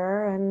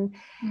finger. And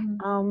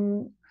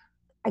mm-hmm.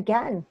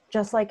 Again,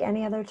 just like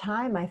any other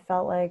time, I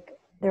felt like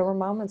there were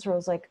moments where I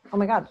was like, oh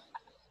my God,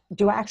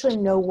 do I actually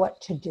know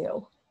what to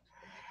do?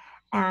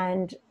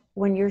 And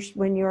when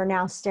you're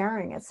now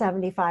staring at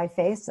 75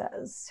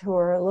 faces who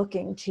are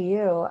looking to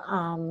you,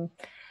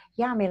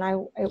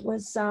 it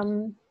was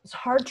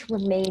hard to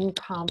remain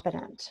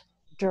confident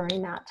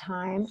during that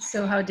time.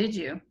 So how did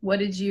you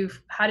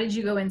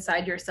go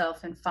inside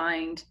yourself and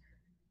find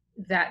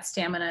that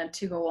stamina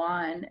to go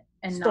on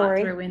and not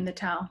throw in the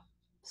towel?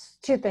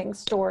 Two things.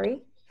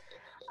 Story.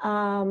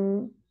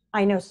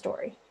 I know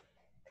story.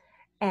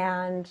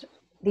 And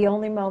the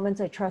only moments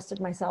I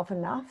trusted myself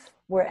enough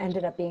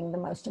ended up being the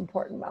most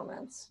important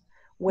moments,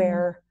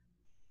 where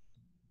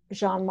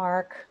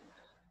Jean-Marc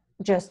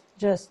just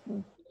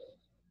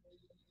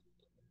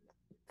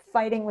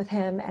fighting with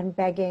him and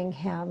begging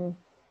him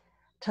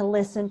to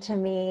listen to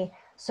me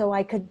so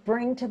I could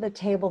bring to the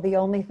table the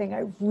only thing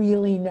I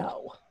really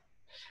know.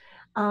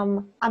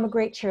 I'm a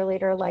great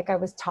cheerleader, like I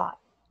was taught.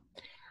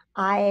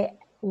 I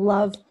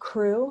love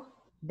crew.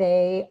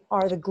 They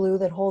are the glue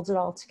that holds it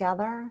all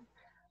together.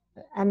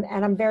 And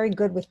I'm very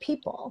good with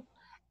people.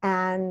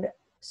 And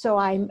so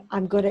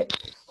I'm good at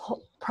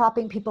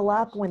propping people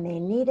up when they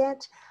need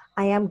it.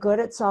 I am good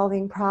at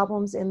solving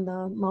problems in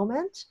the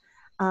moment.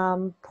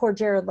 Poor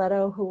Jared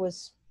Leto,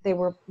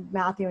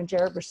 Matthew and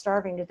Jared were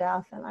starving to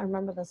death. And I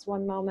remember this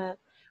one moment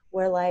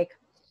where like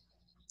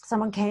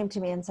someone came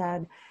to me and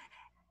said,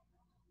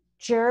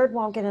 Jared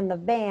won't get in the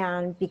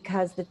van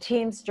because the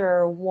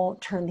Teamster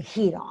won't turn the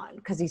heat on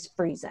because he's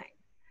freezing.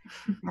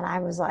 And I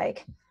was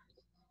like,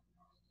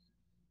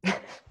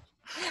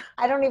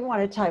 I don't even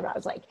want to tell you about it. I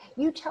was like,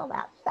 you tell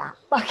that fat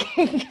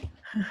fucking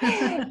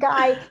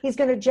guy, he's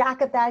going to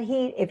jack up that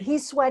heat. If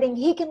he's sweating,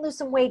 he can lose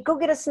some weight. Go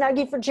get a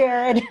Snuggie for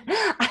Jared.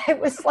 I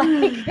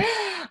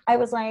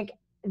was like,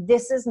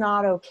 this is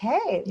not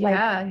okay.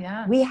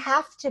 Yeah. We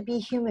have to be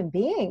human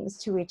beings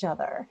to each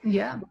other.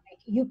 Yeah. Like,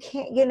 you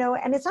can't,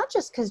 and it's not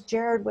just because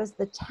Jared was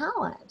the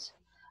talent,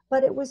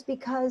 but it was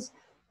because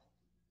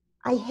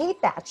I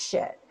hate that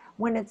shit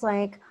when it's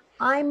like,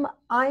 I'm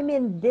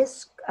in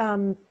this,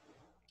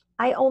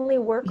 I only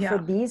work for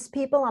these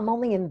people. I'm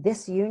only in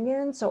this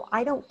union, so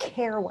I don't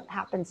care what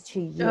happens to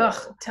you.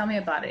 Ugh, tell me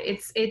about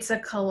it. It's a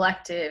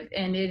collective,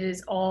 and it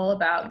is all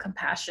about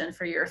compassion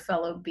for your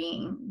fellow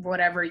being,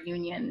 whatever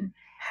union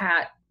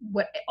hat,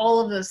 all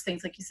of those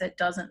things, like you said,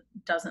 doesn't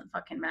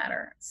fucking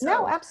matter. So,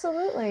 no,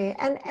 absolutely.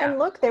 And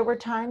look, there were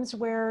times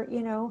where,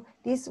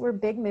 these were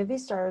big movie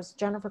stars,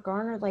 Jennifer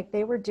Garner, like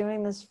they were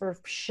doing this for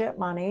shit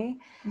money.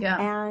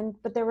 Yeah.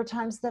 But there were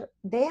times that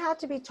they had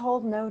to be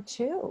told no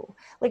too.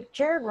 Like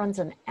Jared runs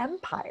an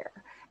empire,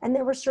 and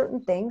there were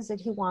certain things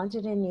that he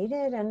wanted and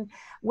needed, and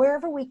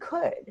wherever we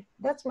could,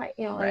 that's my,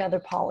 my other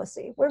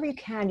policy. Wherever you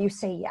can, you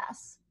say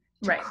yes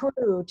to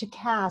crew, to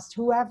cast,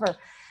 whoever.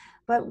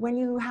 But when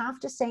you have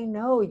to say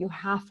no, you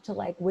have to,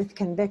 like, with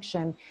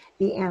conviction,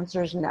 the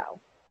answer is no.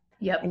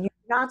 Yep. And you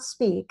do not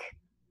speak,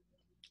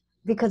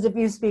 because if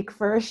you speak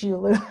first, you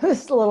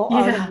lose little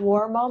art of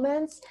war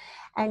moments.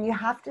 And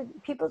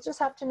people just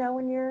have to know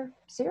when you're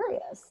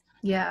serious.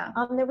 Yeah.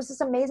 There was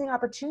this amazing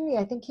opportunity.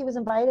 I think he was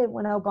invited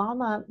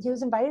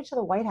to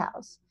the White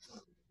House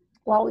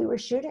while we were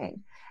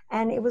shooting.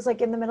 And it was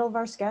like in the middle of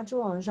our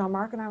schedule. And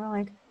Jean-Marc and I were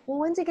like, well,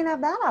 when's he going to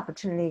have that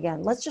opportunity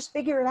again? Let's just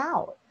figure it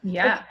out.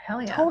 Yeah,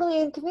 hell yeah. Totally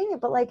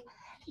inconvenient, but like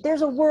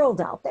there's a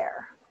world out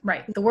there.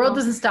 Right. The world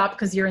doesn't stop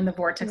because you're in the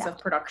vortex of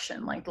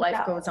production. Like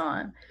life goes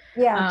on.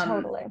 Yeah,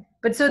 totally.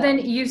 But so then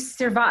you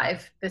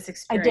survive this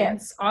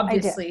experience,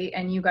 obviously,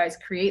 and you guys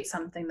create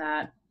something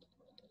that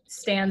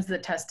stands the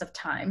test of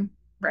time,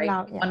 right?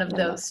 No, yeah, One of no,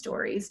 those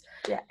stories.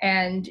 Yeah.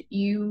 And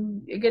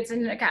it gets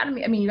an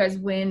Academy. I mean, you guys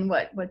win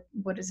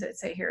what does it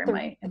say here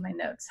Three. in my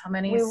notes? How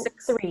many?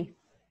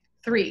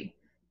 Three.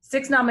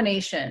 6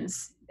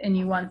 nominations, and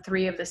you won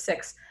 3 of the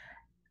 6.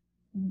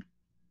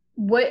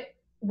 What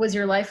was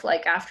your life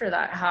like after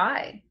that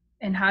high?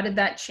 And how did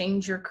that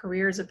change your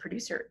career as a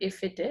producer,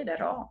 if it did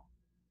at all?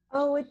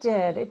 Oh, it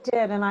did. It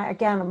did. And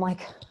I'm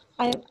like,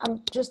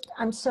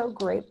 I'm so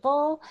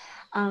grateful.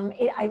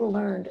 I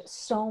learned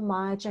so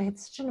much. I had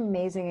such an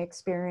amazing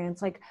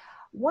experience. Like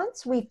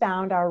once we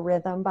found our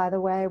rhythm, by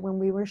the way, when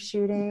we were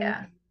shooting,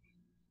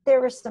 there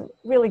were some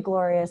really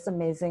glorious,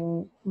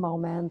 amazing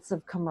moments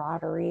of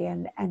camaraderie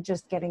and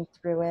just getting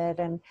through it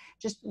and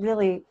just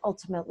really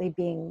ultimately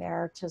being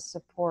there to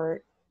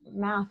support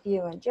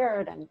Matthew and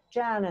Jared and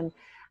Jen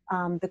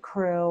and the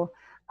crew.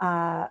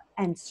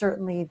 And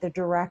certainly the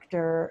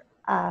director,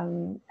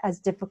 as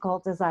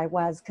difficult as I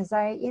was, because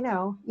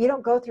you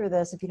don't go through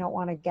this if you don't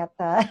want to get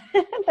the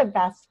the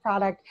best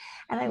product.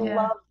 And I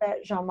love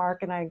that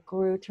Jean-Marc and I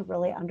grew to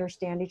really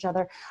understand each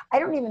other. I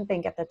don't even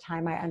think at the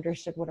time I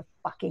understood what a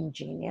fucking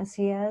genius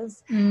he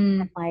is.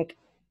 Like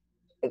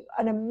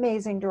an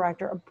amazing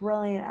director, a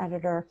brilliant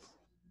editor.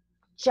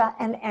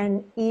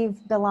 And Yves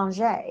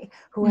Belanger,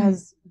 who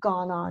has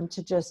gone on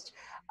to just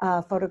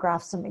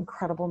photograph some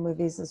incredible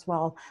movies as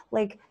well.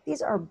 Like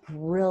these are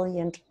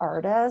brilliant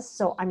artists.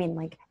 So, I mean,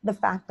 like the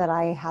fact that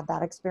I had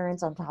that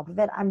experience on top of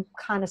it, I'm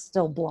kind of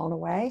still blown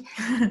away.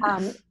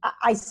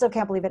 I still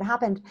can't believe it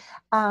happened.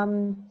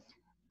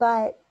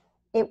 But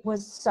it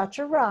was such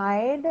a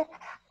ride.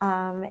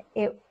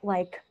 It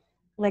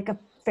like a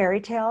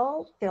fairy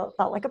tale,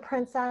 felt like a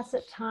princess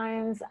at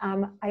times.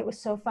 It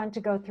was so fun to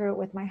go through it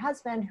with my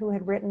husband, who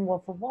had written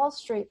Wolf of Wall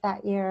Street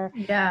that year.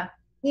 Yeah.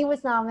 He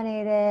was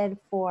nominated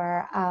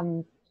for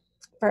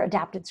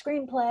adapted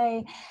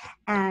screenplay,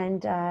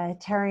 and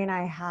Terry and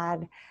I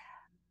had,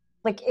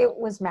 like, it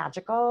was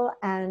magical,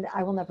 and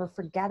I will never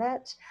forget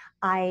it.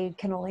 I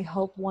can only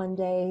hope one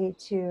day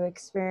to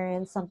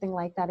experience something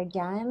like that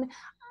again.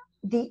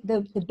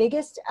 The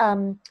biggest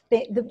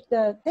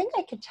the thing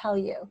I could tell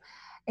you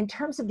in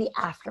terms of the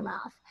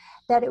aftermath,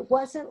 that it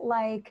wasn't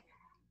like,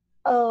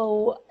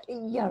 oh,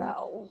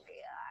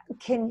 you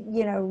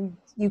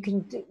can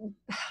do.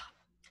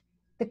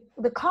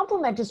 The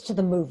compliment is to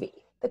the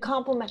movie. The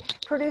compliment,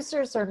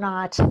 producers are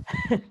not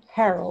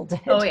heralded.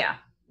 Oh yeah.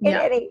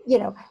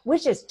 Yeah.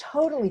 Which is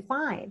totally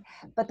fine.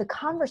 But the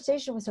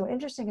conversation was so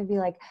interesting. It'd be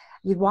like,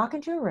 you'd walk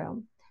into a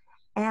room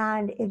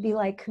and it'd be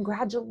like,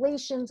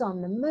 congratulations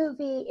on the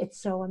movie.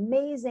 It's so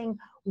amazing.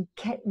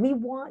 We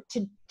want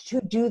to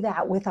do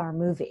that with our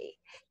movie.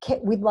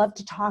 We'd love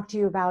to talk to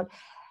you about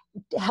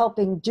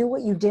helping do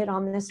what you did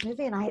on this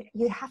movie. And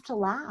you have to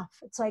laugh.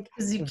 It's like,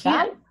 you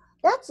can't.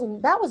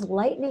 That was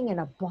lightning in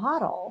a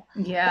bottle.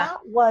 Yeah. That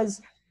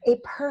was a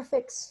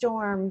perfect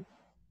storm,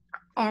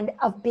 and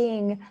of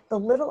being the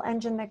little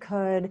engine that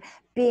could,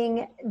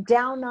 being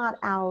down, not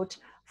out,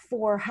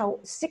 for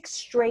 6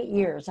 straight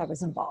years I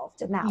was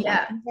involved in that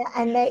one.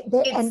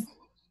 And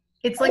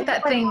it's like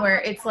that thing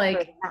where it's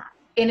like,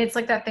 and it's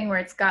like that thing where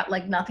it's got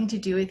like nothing to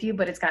do with you,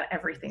 but it's got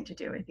everything to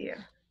do with you.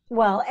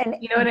 Well, and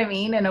you know what I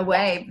mean, in a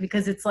way,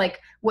 because it's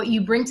like what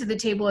you bring to the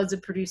table as a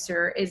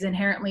producer is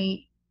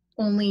inherently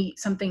only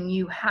something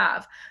you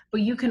have, but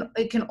you can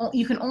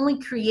only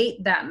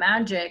create that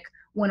magic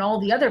when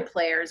all the other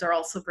players are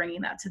also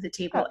bringing that to the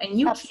table, and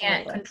you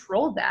can't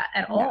control that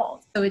at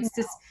all. So it's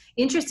this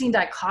interesting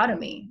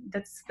dichotomy.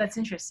 That's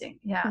interesting.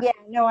 Yeah.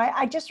 No,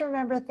 I just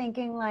remember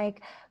thinking,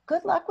 like,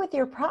 good luck with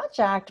your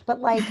project, but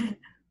like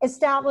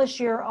establish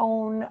your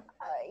own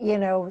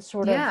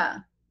sort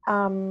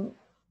of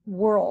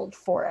world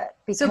for it,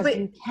 because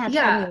you can't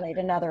emulate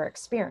another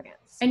experience.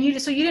 And you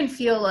didn't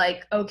feel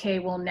like, okay,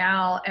 well,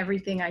 now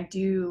everything I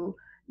do,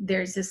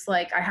 there's this,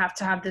 like, I have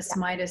to have this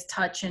Midas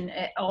touch, and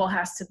it all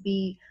has to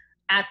be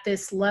at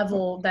this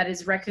level that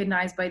is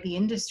recognized by the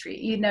industry.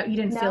 You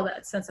didn't feel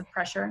that sense of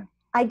pressure?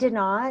 I did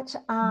not.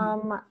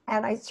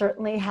 And I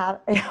certainly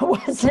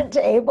wasn't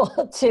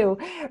able to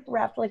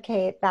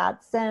replicate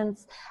that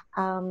sense.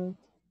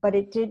 But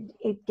it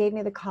gave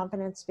me the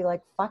confidence to be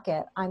like, fuck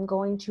it, I'm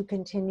going to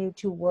continue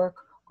to work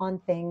on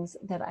things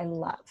that I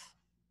love.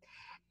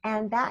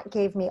 And that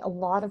gave me a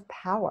lot of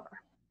power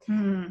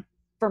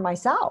for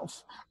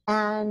myself,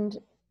 and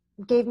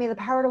gave me the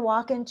power to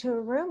walk into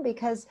a room,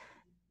 because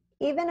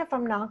even if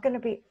I'm not going to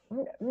be,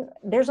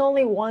 there's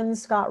only one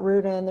Scott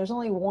Rudin, there's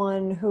only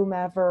one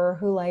whomever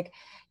who, like,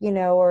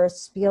 or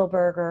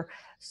Spielberg, or,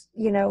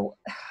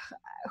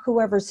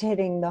 whoever's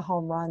hitting the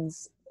home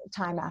runs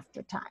time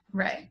after time.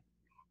 Right.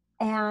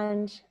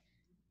 And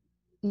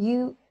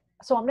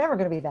so I'm never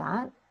going to be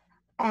that.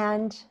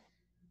 And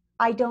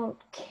I don't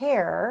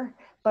care.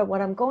 But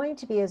what I'm going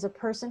to be is a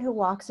person who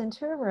walks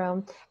into a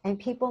room and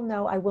people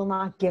know I will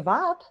not give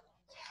up.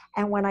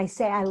 And when I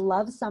say I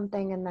love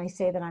something and I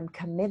say that I'm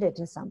committed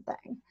to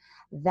something,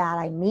 that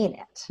I mean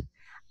it.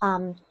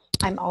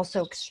 I'm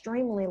also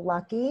extremely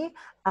lucky.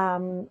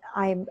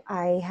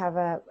 I have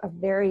a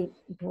very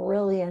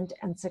brilliant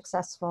and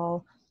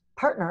successful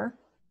partner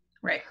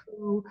Right.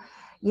 who,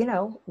 you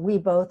know, we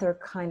both are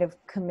kind of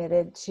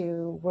committed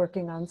to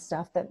working on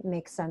stuff that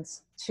makes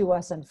sense to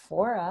us and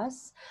for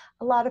us.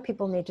 A lot of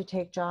people need to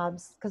take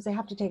jobs because they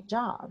have to take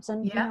jobs,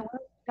 and you Yeah. know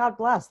what? God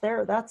bless.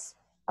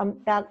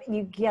 That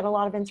you get a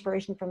lot of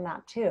inspiration from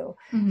that too.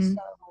 Mm-hmm.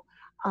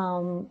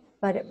 So,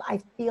 I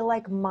feel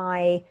like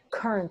my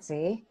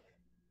currency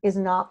is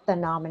not the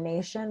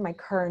nomination. My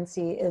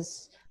currency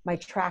is my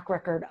track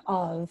record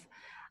of,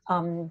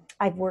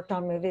 I've worked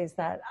on movies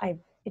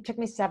it took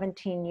me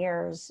 17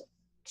 years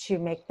to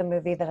make the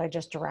movie that I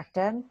just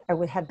directed.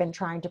 Had been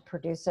trying to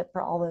produce it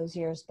for all those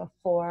years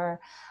before.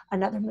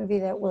 Another movie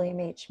that William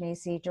H.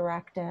 Macy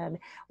directed,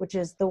 which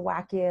is the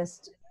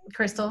wackiest.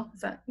 Crystal,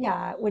 is that?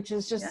 Yeah, which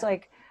is just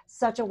like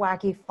such a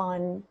wacky,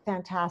 fun,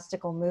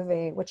 fantastical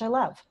movie, which I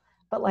love.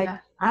 But like,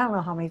 I don't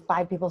know how many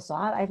 5 people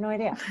saw it. I have no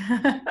idea.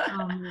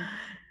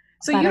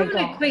 So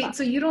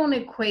you don't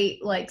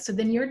equate like, so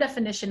then your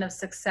definition of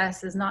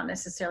success is not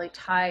necessarily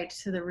tied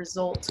to the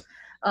result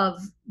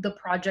of the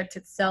project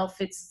itself.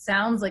 It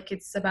sounds like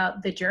it's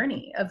about the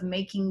journey of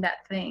making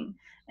that thing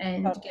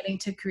and getting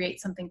to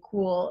create something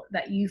cool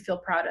that you feel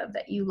proud of,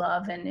 that you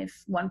love. And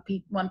if one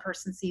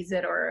person sees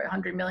it or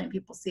 100 million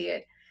people see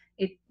it,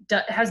 it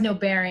has no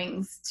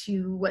bearings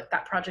to what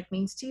that project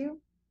means to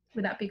you.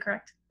 Would that be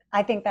correct?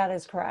 I think that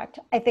is correct.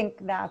 I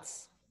think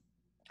that's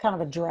kind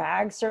of a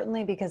drag,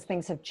 certainly, because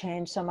things have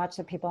changed so much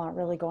that people aren't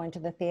really going to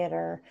the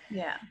theater.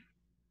 Yeah.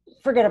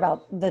 Forget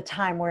about the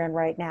time we're in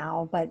right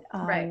now, but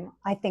right.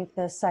 I think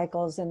the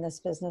cycles in this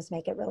business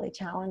make it really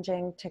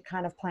challenging to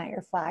kind of plant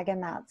your flag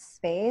in that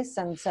space.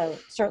 And so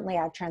certainly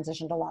I've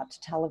transitioned a lot to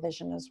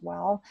television as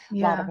well.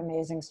 Yeah. A lot of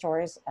amazing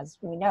stories, as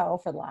we know,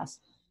 for the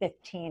last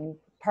 15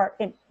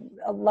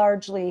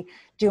 largely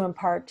due in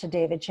part to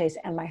David Chase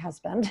and my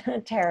husband,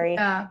 Terry,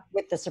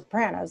 with The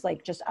Sopranos,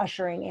 like just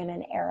ushering in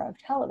an era of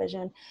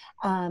television.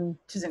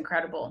 Which is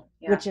incredible.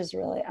 Yeah. Which is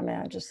really, I'm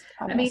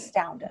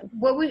astounded.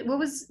 What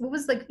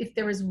was like, if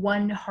there was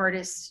one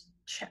hardest,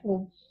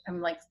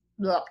 I'm like,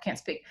 can't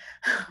speak.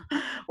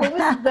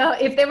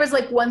 If there was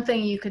like one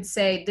thing you could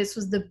say, this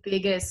was the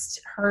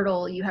biggest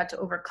hurdle you had to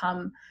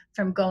overcome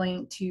from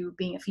going to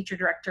being a feature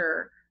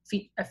director,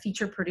 a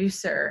feature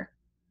producer.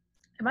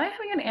 Am I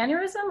having an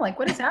aneurysm? Like,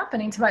 what is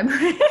happening to my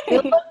brain?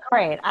 You look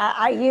great.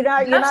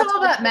 That's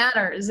all that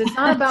matters. It's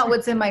not about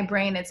what's in my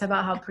brain. It's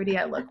about how pretty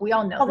I look. We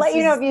all know. I'll let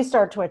you know if you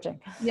start twitching.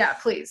 Yeah,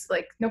 please.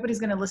 Like, nobody's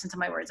going to listen to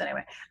my words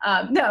anyway.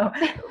 No,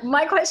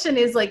 my question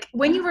is, like,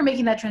 when you were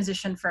making that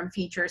transition from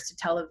features to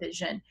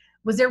television,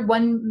 was there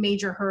one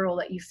major hurdle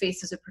that you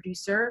faced as a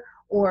producer,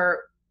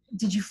 or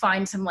did you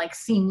find some like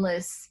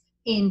seamless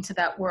into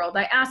that world?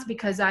 I ask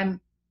because I'm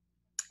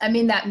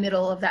in that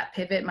middle of that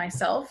pivot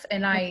myself,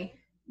 and I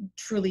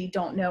truly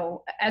don't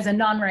know. As a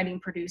non-writing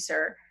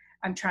producer,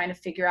 I'm trying to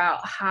figure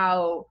out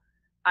how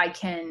I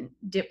can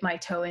dip my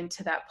toe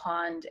into that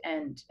pond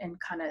and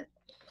kind of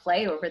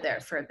play over there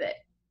for a bit.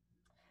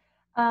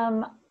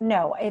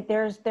 No,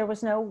 there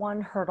was no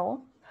one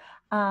hurdle.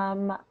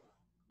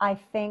 I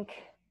think,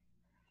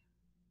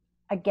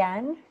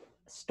 again,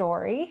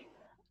 story.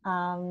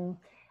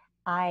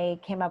 I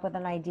came up with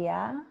an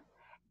idea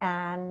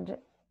and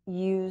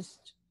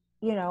used,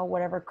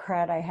 whatever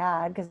cred I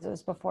had, because it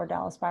was before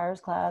Dallas Buyers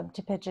Club,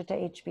 to pitch it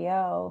to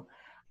HBO,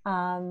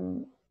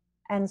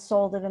 and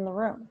sold it in the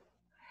room.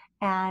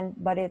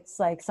 But it's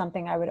like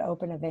something I would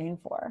open a vein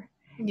for.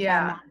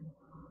 Yeah.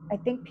 And I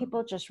think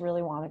people just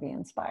really want to be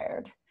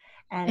inspired.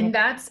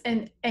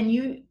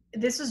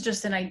 This was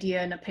just an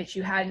idea and a pitch.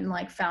 You hadn't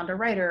like found a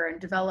writer and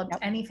developed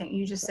anything.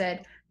 You just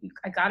said,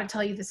 I got to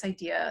tell you this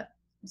idea.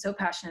 I'm so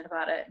passionate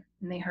about it.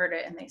 And they heard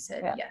it and they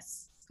said,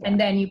 yes. Yeah. And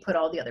then you put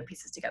all the other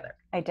pieces together.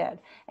 I did,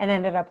 and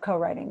ended up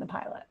co-writing the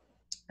pilot.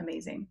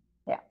 Amazing.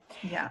 Yeah.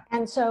 Yeah.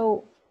 And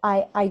so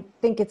I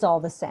think it's all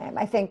the same.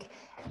 I think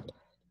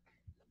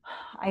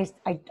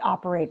I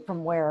operate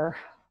from where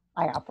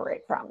I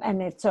operate from.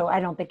 And so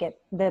I don't think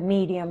the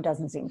medium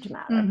doesn't seem to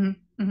matter.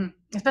 Mm-hmm. Mm-hmm.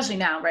 Especially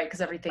now, right?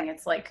 Because everything,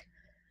 it's like,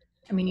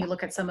 you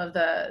look at some of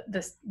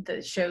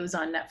the shows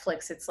on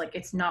Netflix, it's like,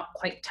 it's not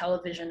quite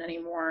television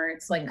anymore.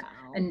 It's like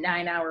a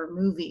 9-hour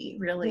movie,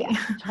 really. Yeah,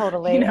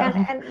 totally.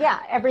 And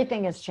yeah,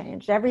 everything has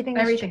changed. Everything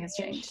has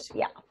changed.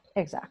 Yeah,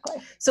 exactly.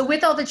 So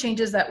with all the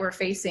changes that we're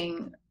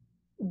facing,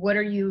 what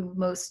are you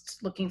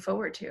most looking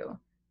forward to?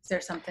 Is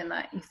there something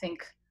that you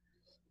think?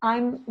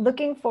 I'm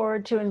looking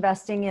forward to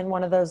investing in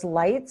one of those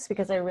lights,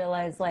 because I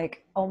realize,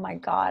 like, oh my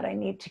God, I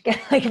need to get,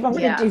 like, if I'm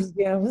going to do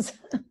Zooms.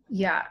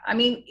 Yeah.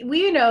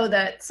 We know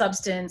that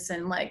substance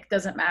and like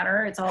doesn't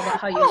matter. It's all about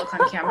how you look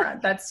on camera.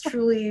 That's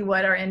truly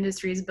what our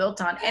industry is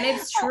built on. And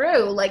it's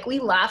true. Like, we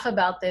laugh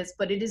about this,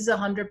 but it is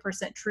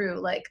 100%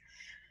 true. Like,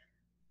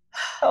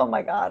 oh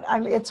my God,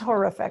 it's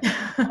horrific.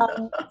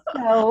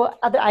 So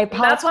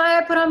that's why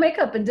I put on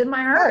makeup and did my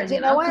hair.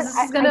 You know what? This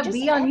is going to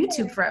be on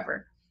YouTube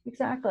forever.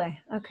 Exactly.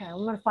 Okay,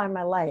 I'm gonna find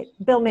my light.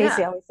 Bill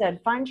Macy always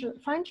said, "Find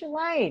your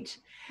light."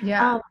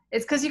 Yeah,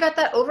 it's because you got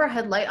that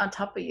overhead light on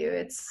top of you.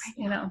 It's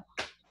I know.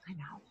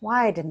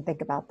 Why I didn't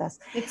think about this.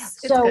 It's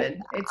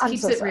good. It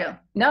keeps it real.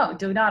 No,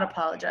 do not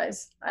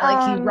apologize. I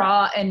like you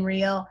raw and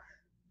real.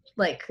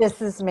 Like,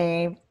 this is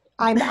me.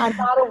 I'm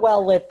not a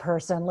well-lit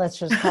person. Let's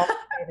just call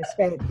it a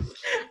spade.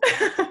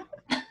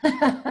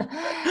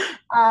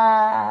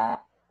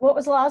 What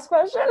was the last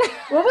question?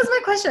 What was my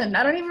question?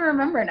 I don't even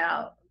remember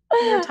now.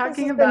 We were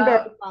talking This has been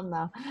very about fun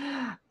though.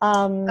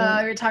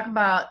 we were talking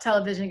about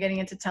television, getting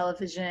into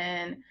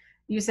television.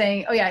 You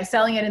saying, oh yeah,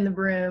 selling it in the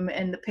room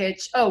and the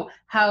pitch. Oh,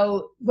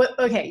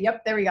 okay,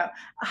 yep, there we go.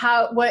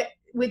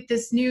 With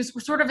this news, we're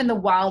sort of in the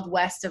wild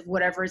west of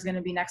whatever is going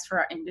to be next for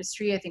our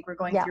industry. I think we're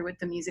going through what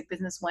the music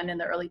business went in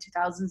the early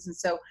 2000s. And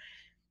so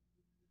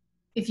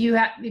if you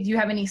have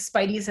any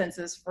spidey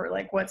senses for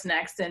like what's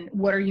next and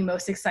what are you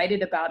most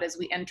excited about as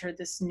we enter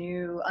this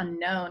new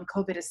unknown,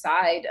 COVID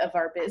aside, of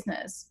our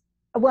business?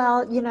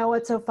 Well, you know,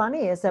 what's so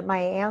funny is that my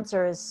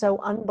answer is so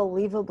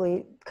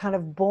unbelievably kind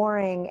of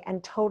boring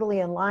and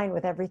totally in line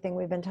with everything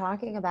we've been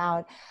talking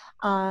about.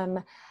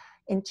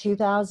 In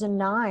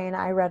 2009,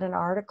 I read an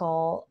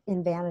article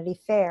in Vanity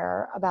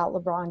Fair about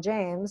LeBron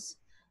James,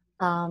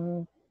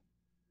 him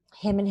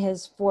and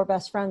his 4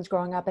 best friends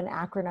growing up in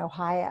Akron,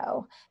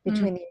 Ohio,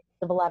 between the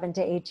ages of 11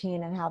 to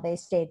 18, and how they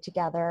stayed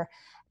together,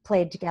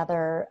 played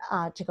together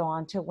to go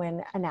on to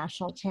win a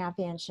national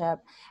championship.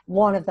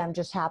 One of them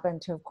just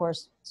happened to, of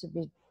course, to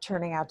be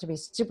turning out to be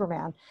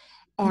Superman.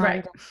 And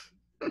right.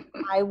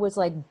 I was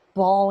like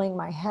bawling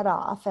my head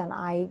off, and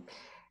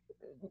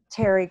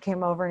Terry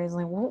came over and he's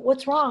like,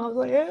 what's wrong? I was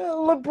like,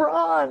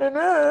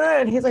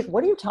 LeBron. And he's like,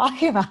 what are you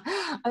talking about?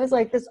 I was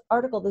like, this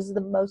is the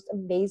most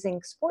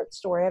amazing sports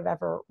story I've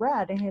ever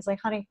read. And he's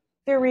like, honey,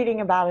 they're reading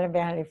about it in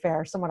Vanity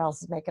Fair. Someone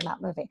else is making that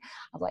movie.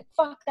 I was like,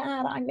 fuck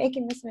that. I'm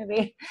making this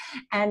movie.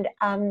 And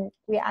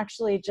we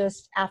actually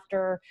just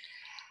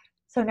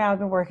so now I've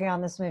been working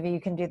on this movie. You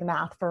can do the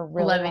math for a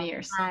really 11 long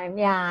years. time.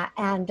 Yeah.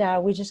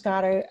 And we just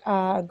got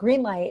a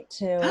green light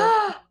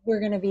we're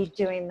going to be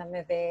doing the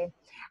movie.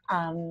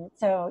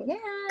 So yeah.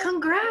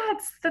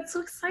 Congrats. That's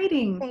so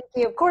exciting. Thank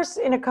you. Of course,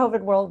 in a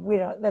COVID world, we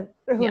don't,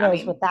 who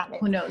knows what that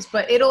means. Who knows,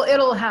 but it'll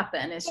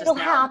happen. It'll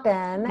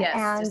happen. Yes,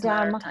 and just a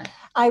matter of time.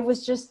 I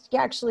was just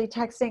actually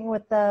texting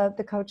with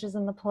the coaches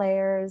and the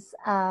players,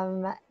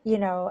 you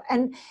know,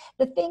 and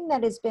the thing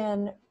that has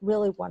been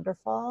really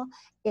wonderful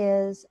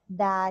is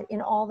that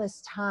in all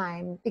this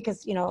time,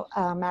 because, you know,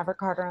 Maverick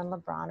Carter and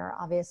LeBron are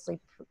obviously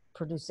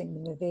producing the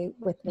movie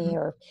with me,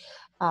 or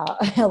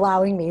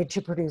allowing me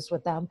to produce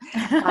with them.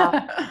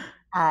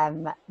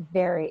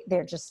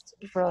 They're just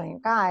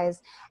brilliant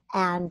guys,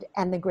 and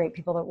the great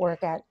people that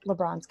work at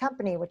LeBron's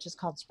company, which is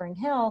called Spring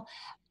Hill.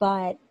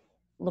 But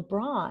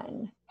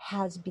LeBron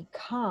has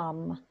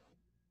become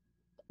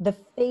the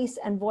face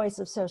and voice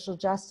of social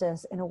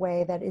justice in a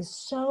way that is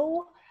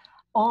so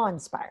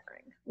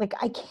awe-inspiring. Like,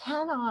 I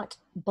cannot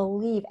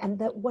believe, and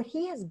that what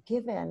he has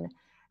given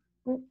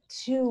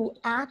to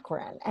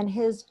Akron and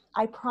his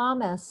I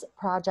Promise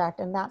project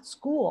and that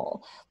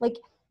school, like,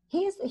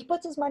 he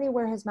puts his money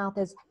where his mouth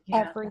is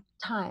every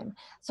time.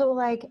 So,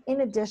 like,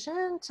 in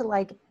addition to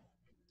like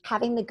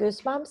having the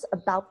goosebumps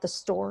about the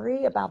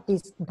story about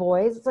these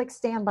boys, it's like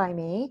Stand By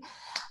Me.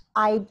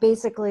 I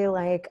basically,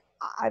 like,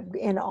 I'm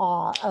in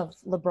awe of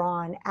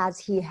LeBron as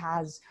he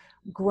has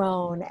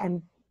grown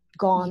and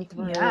gone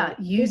through. Yeah,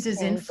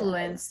 uses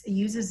influence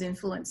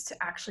to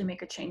actually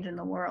make a change in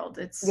the world.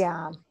 It's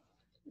wow.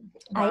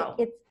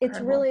 It's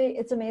really,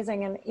 it's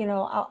amazing. And, you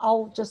know,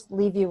 I'll just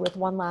leave you with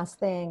one last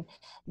thing,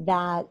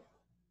 that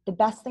the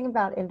best thing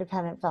about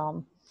independent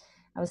film,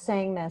 I was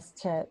saying this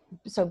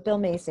so Bill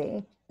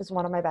Macy is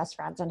one of my best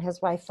friends, and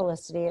his wife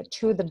Felicity are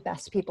 2 of the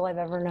best people I've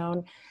ever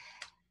known.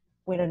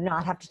 We do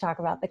not have to talk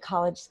about the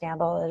college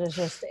scandal. It is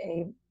just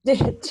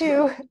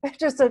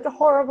just a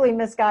horribly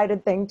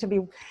misguided thing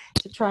to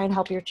try and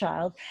help your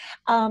child.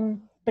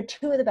 But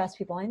 2 of the best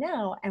people I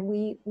know. And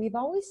we've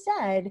always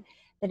said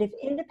that if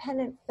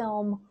independent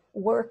film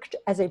worked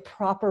as a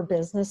proper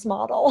business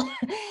model,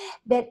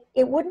 that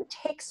it wouldn't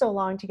take so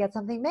long to get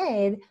something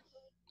made,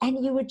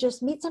 and you would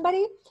just meet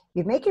somebody,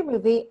 you'd make your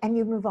movie, and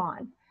you move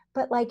on.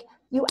 But, like,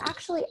 you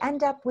actually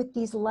end up with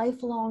these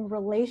lifelong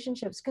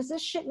relationships, because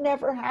this shit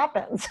never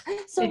happens.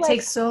 So it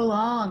takes so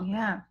long.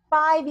 Yeah.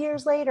 5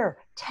 years later,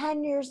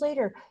 10 years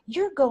later,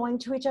 you're going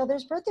to each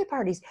other's birthday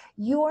parties.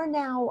 You're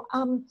now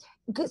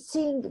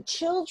seeing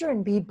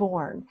children be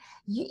born.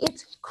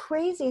 It's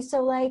crazy.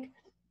 So, like,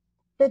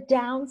 the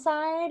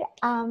downside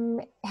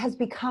has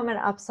become an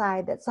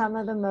upside, that some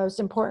of the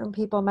most important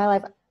people in my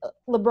life,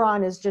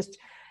 LeBron is just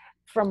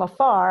from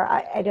afar.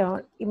 I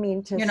don't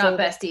mean to. You're not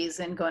besties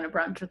and going to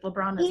brunch with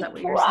LeBron. Is that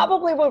what you're saying? He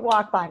probably would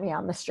walk by me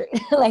on the street.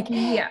 Like,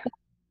 yeah.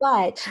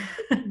 But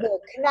the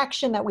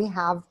connection that we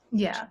have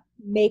to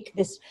make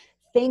this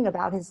thing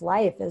about his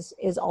life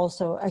is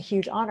also a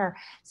huge honor.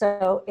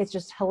 So it's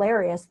just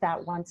hilarious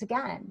that, once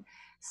again,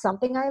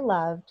 something I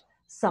loved,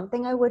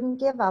 something I wouldn't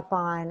give up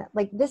on.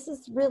 Like, this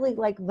is really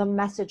like the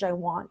message I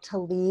want to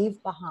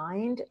leave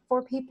behind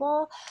for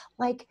people.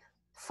 Like,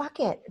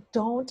 fuck it.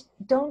 Don't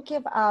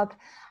give up.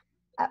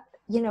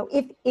 You know,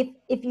 if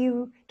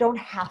you don't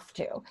have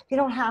to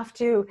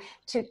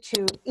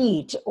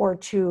eat or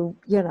to,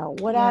 you know,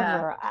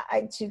 whatever,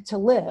 to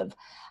live,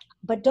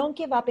 but don't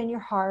give up in your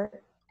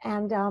heart,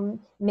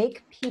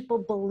 make people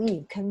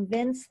believe,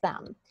 convince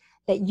them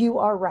that you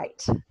are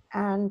right.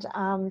 And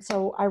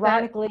so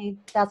ironically,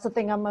 that's the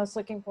thing I'm most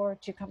looking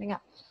forward to coming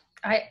up.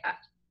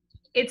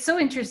 It's so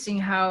interesting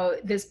how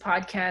this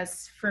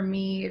podcast for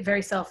me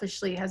very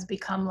selfishly has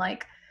become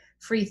like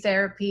free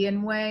therapy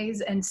in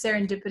ways, and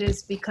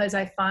serendipitous because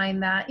I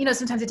find that, you know,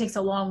 sometimes it takes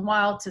a long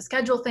while to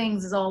schedule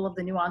things, is all of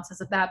the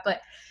nuances of that.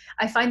 But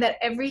I find that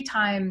every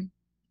time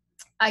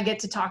I get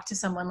to talk to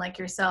someone like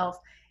yourself,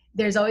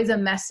 there's always a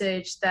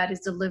message that is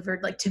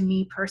delivered, like to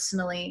me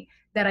personally,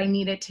 that I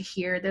needed to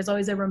hear. There's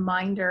always a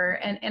reminder.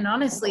 And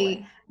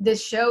honestly,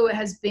 this show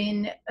has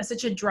been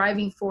such a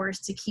driving force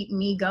to keep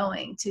me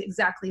going, to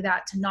exactly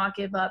that, to not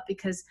give up,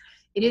 because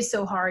it is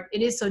so hard.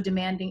 It is so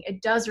demanding.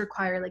 It does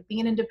require, like being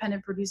an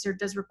independent producer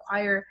does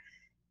require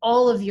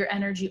all of your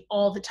energy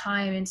all the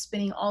time and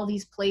spinning all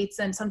these plates.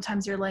 And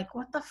sometimes you're like,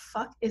 what the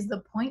fuck is the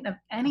point of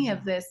any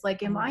of this?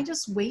 Like, am I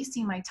just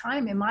wasting my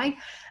time? I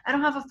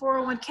don't have a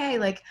 401k.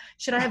 Like,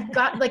 should I have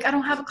got, like, I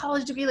don't have a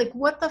college degree. Like,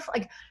 what the,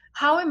 like,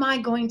 how am I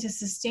going to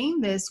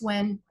sustain this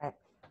when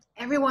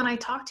everyone I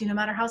talk to, no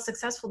matter how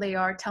successful they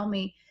are, tell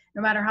me,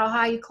 no matter how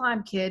high you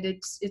climb, kid,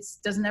 it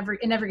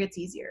never gets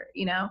easier,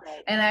 you know?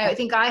 Right. And I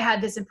think I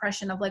had this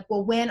impression of like,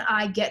 well, when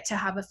I get to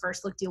have a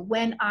first look deal,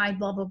 when I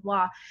blah, blah,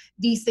 blah,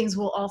 these things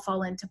will all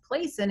fall into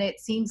place. And it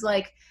seems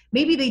like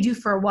maybe they do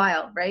for a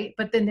while, right?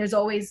 But then you're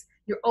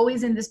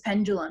always in this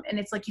pendulum, and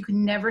it's like you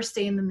can never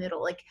stay in the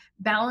middle. Like,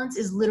 balance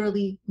is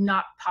literally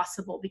not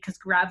possible because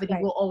gravity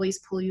will always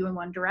pull you in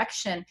one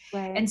direction.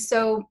 Right. And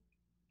so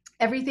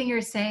everything you're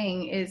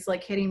saying is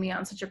like hitting me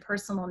on such a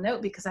personal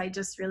note, because I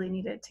just really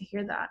needed to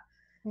hear that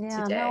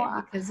today,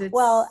 because it's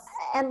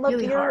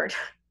really hard.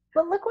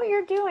 But look what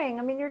you're doing.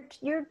 I mean,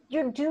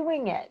 you're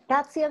doing it.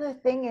 That's the other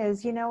thing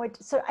is, you know,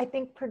 so I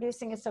think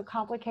producing is so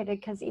complicated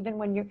because even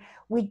when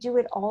we do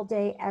it all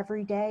day,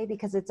 every day,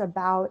 because it's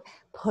about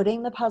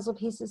putting the puzzle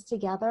pieces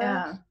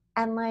together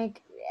and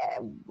like,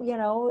 you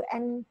know,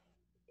 and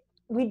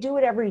we do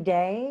it every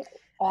day,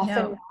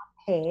 often not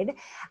paid,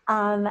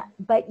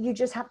 but you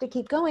just have to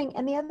keep going.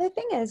 And the other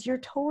thing is you're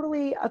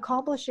totally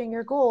accomplishing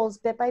your goals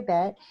bit by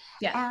bit.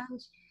 Yeah.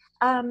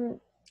 And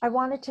I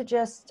wanted to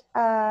just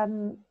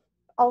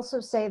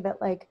also say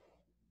that, like,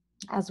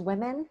 as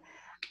women,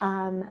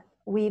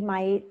 we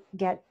might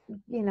get,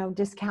 you know,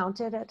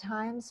 discounted at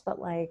times, but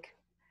like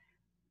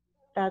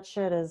that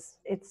shit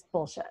it's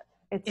bullshit.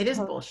 It is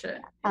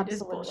bullshit. It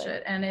is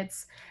bullshit. And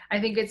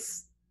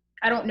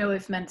I don't know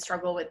if men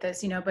struggle with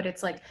this, you know, but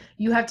it's like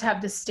you have to have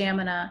the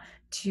stamina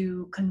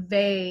to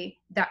convey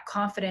that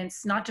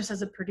confidence, not just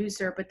as a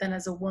producer, but then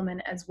as a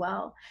woman as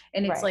well.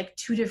 And it's like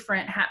two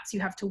different hats you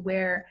have to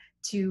wear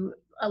to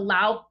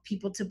allow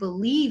people to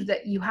believe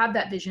that you have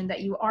that vision,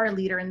 that you are a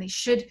leader, and they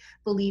should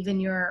believe in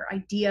your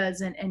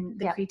ideas and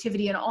the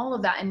creativity and all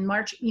of that. And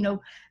March, you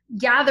know,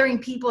 gathering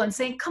people and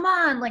saying, come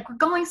on, like, we're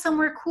going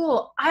somewhere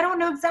cool. I don't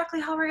know exactly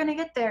how we're going to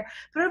get there,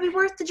 but it'll be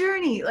worth the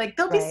journey. Like,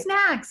 there'll be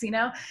snacks, you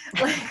know,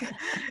 like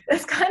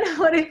that's kind of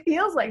what it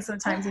feels like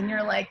sometimes. And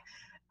you're like,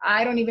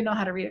 I don't even know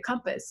how to read a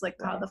compass. Like,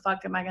 how the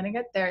fuck am I going to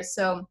get there?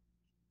 So,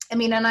 I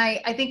mean, and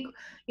I think,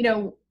 you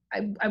know,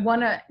 I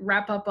want to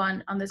wrap up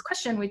on this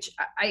question, which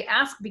I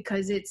ask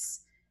because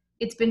it's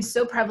been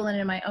so prevalent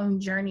in my own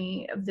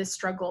journey of the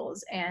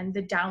struggles and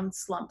the down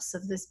slumps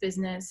of this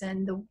business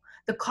and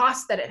the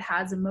cost that it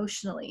has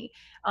emotionally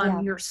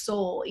on your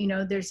soul. You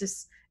know, there's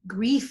this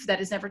grief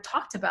that is never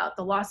talked about,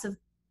 the loss of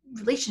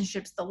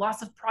relationships, the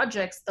loss of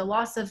projects, the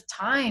loss of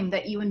time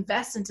that you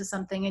invest into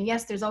something. And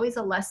yes, there's always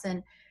a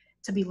lesson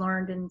to be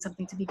learned and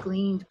something to be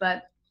gleaned,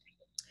 but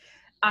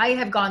I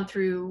have gone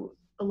through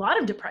a lot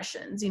of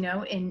depressions, you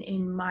know,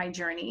 in my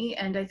journey.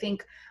 And I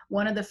think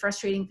one of the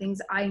frustrating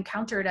things I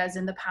encountered as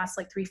in the past,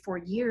 like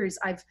 3-4 years,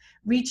 I've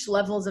reached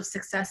levels of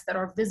success that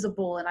are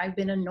visible, and I've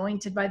been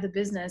anointed by the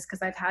business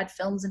because I've had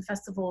films and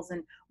festivals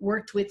and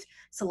worked with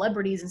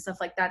celebrities and stuff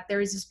like that.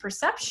 There is this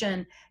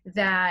perception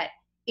that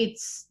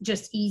it's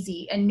just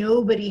easy, and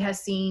nobody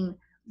has seen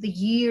the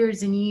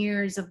years and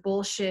years of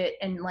bullshit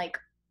and like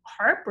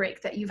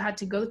heartbreak that you've had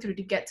to go through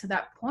to get to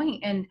that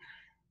point. And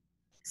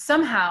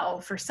somehow,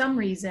 for some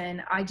reason,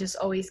 I just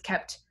always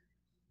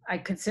I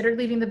considered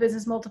leaving the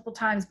business multiple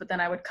times, but then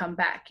I would come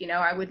back, you know,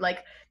 I would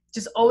like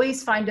just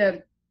always find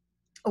a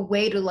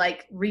way to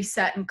like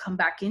reset and come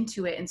back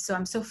into it. And so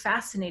I'm so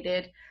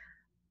fascinated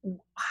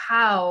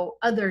how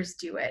others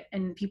do it,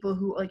 and people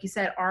who, like you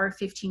said, are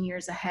 15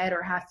 years ahead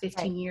or have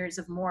 15 years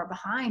of more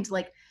behind.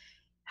 Like,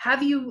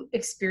 have you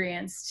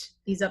experienced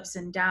these ups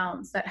and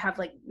downs that have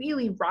like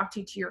really rocked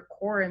you to your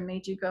core and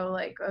made you go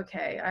like,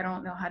 okay, I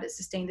don't know how to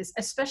sustain this,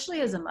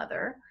 especially as a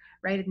mother,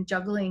 right? And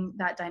juggling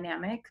that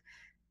dynamic.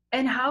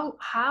 And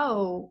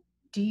how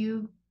do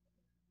you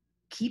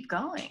keep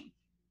going?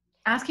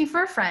 Asking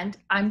for a friend.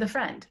 I'm the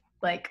friend.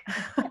 Like,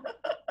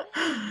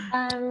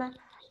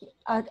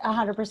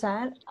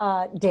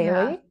 100%,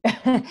 daily.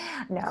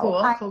 No.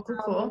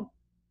 Cool.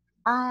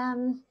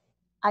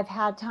 I've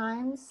had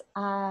times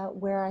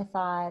where I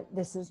thought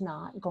this is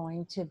not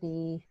going to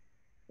be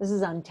this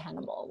is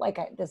untenable. Like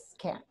this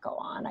can't go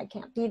on. I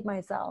can't feed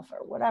myself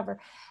or whatever.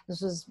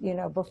 This was, you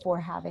know, before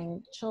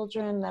having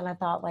children. Then I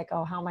thought like,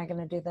 oh, how am I going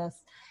to do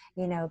this?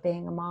 You know,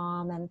 being a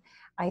mom. And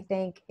I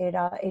think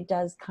it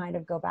does kind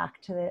of go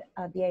back to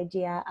the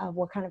idea of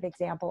what kind of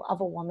example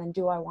of a woman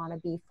do I want to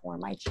be for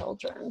my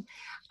children,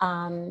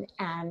 and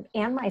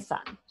my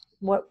son.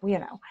 What, you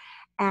know,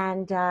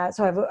 and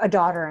so I have a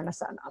daughter and a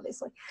son,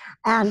 obviously,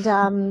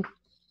 and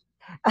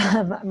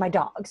my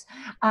dogs,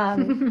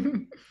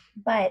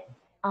 but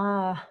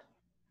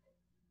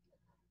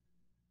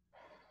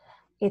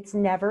it's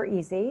never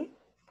easy,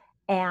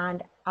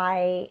 and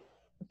I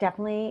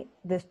definitely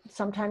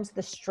sometimes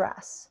the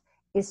stress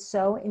is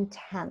so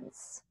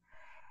intense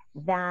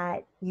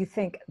that you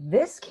think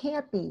this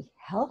can't be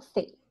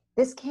healthy.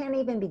 This can't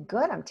even be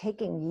good. I'm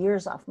taking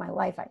years off my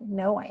life. I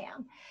know I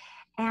am.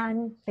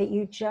 And that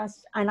you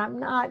just, and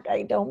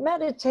I don't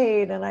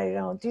meditate and I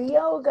don't do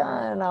yoga.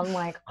 And I'm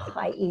like, oh,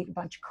 I eat a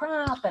bunch of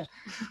crap.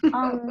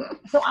 And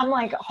so I'm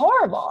like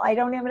horrible. I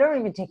don't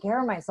even take care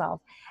of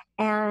myself.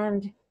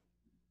 And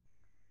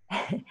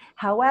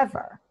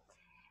however,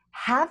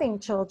 having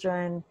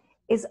children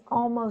is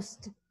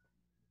almost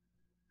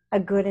a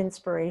good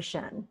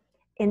inspiration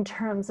in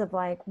terms of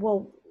like,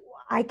 well,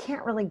 I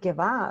can't really give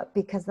up,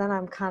 because then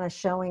I'm kind of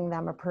showing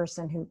them a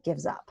person who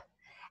gives up.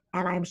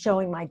 And I'm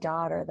showing my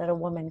daughter that a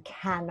woman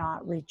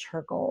cannot reach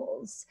her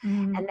goals,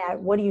 and that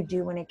what do you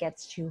do when it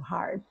gets too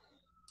hard?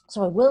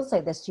 So I will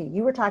say this to you.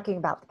 You were talking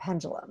about the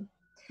pendulum.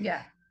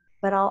 Yeah.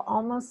 But I'll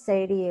almost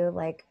say to you,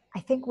 like,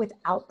 I think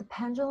without the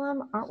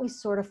pendulum, aren't we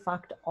sort of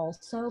fucked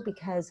also?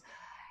 Because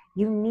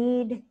you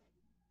need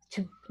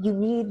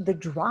the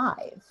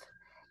drive.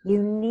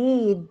 You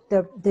need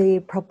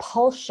the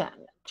propulsion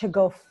to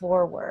go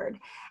forward.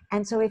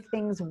 And so if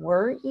things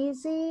were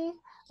easy,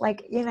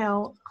 like, you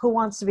know, who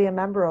wants to be a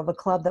member of a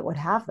club that would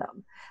have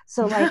them?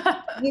 So like,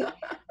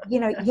 you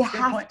know, you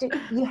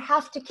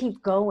have to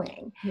keep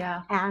going.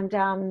 Yeah.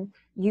 And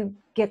you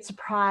get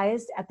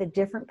surprised at the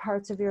different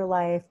parts of your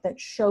life that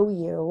show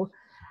you,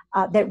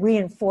 that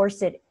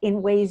reinforce it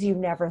in ways you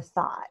never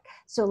thought.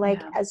 So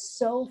like, as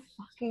so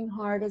fucking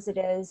hard as it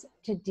is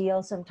to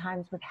deal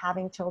sometimes with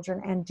having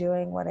children and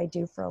doing what I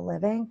do for a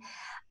living,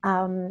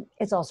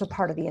 it's also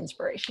part of the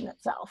inspiration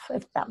itself,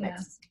 if that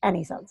makes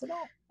any sense at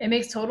all. It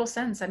makes total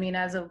sense. I mean,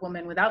 as a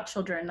woman without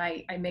children,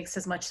 I makes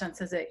as much sense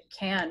as it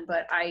can,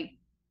 but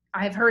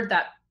I've heard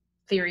that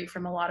theory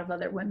from a lot of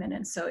other women.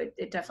 And so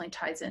it definitely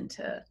ties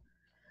into,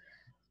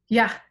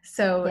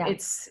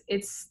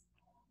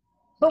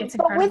 But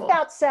with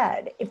that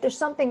said, if there's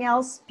something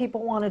else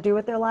people want to do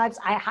with their lives,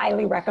 I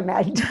highly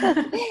recommend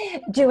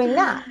doing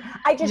that.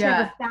 I just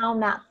never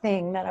found that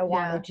thing that I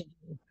wanted to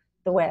do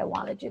the way I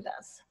want to do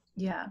this.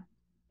 Yeah.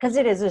 Because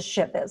it is a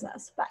shit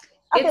business. But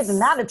other than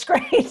that, it's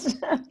great.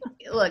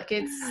 Look,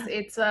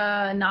 it's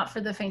not for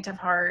the faint of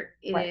heart.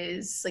 It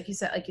is, like you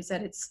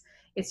said,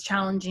 it's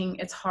challenging,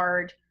 it's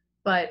hard,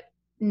 but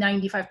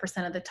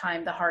 95% of the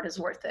time the heart is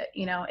worth it.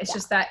 You know, it's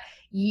just that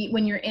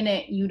when you're in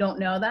it, you don't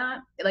know that,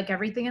 like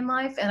everything in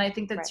life. And I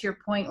think that's your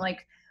point.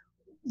 Like,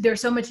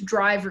 there's so much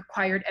drive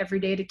required every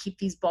day to keep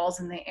these balls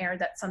in the air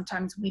that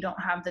sometimes we don't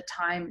have the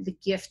time, the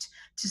gift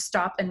to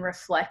stop and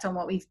reflect on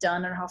what we've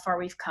done and how far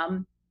we've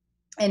come.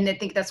 And I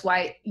think that's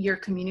why your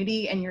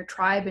community and your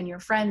tribe and your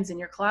friends and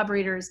your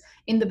collaborators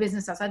in the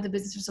business, outside the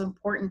business, are so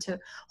important to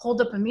hold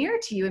up a mirror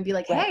to you and be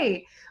like,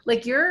 hey,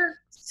 like, you're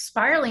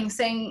spiraling,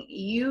 saying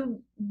you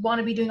want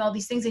to be doing all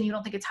these things and you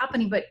don't think it's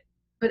happening, but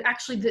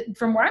actually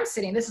from where I'm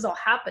sitting, this is all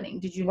happening.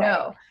 Did you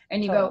know?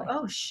 And you go,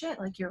 oh shit,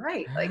 like, you're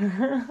right. Like,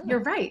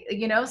 you're right.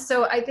 You know?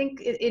 So I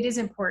think it is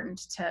important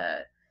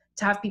to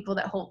have people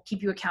that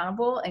keep you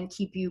accountable and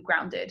keep you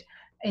grounded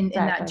in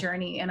that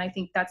journey. And I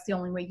think that's the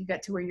only way you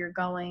get to where you're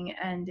going.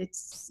 And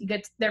you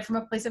get there from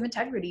a place of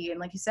integrity. And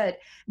like you said,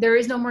 there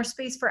is no more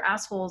space for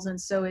assholes.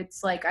 And so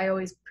it's like, I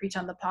always preach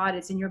on the pod,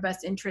 it's in your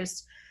best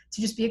interest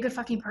to just be a good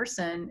fucking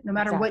person, no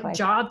matter what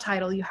job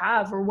title you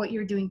have or what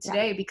you're doing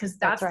today, because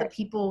that's the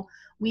people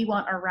we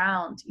want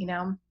around, you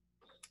know?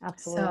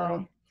 Absolutely.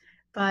 So,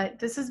 but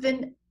this has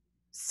been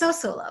so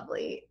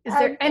lovely. Is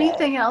there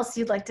anything else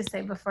you'd like to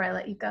say before I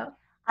let you go?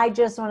 I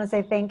just want to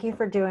say thank you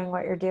for doing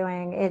what you're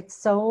doing.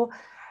 It's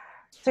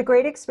a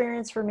great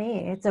experience for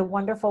me. It's a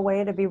wonderful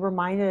way to be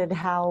reminded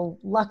how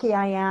lucky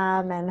I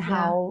am and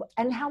how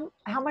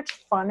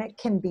much fun it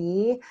can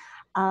be.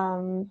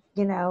 You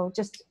know,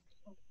 just,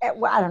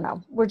 I don't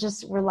know.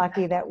 We're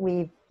lucky that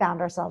we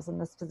found ourselves in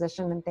this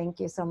position, and thank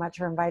you so much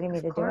for inviting me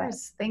to do it. Of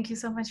course. Thank you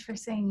so much for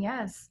saying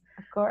yes.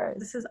 Of course.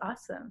 This is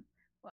awesome.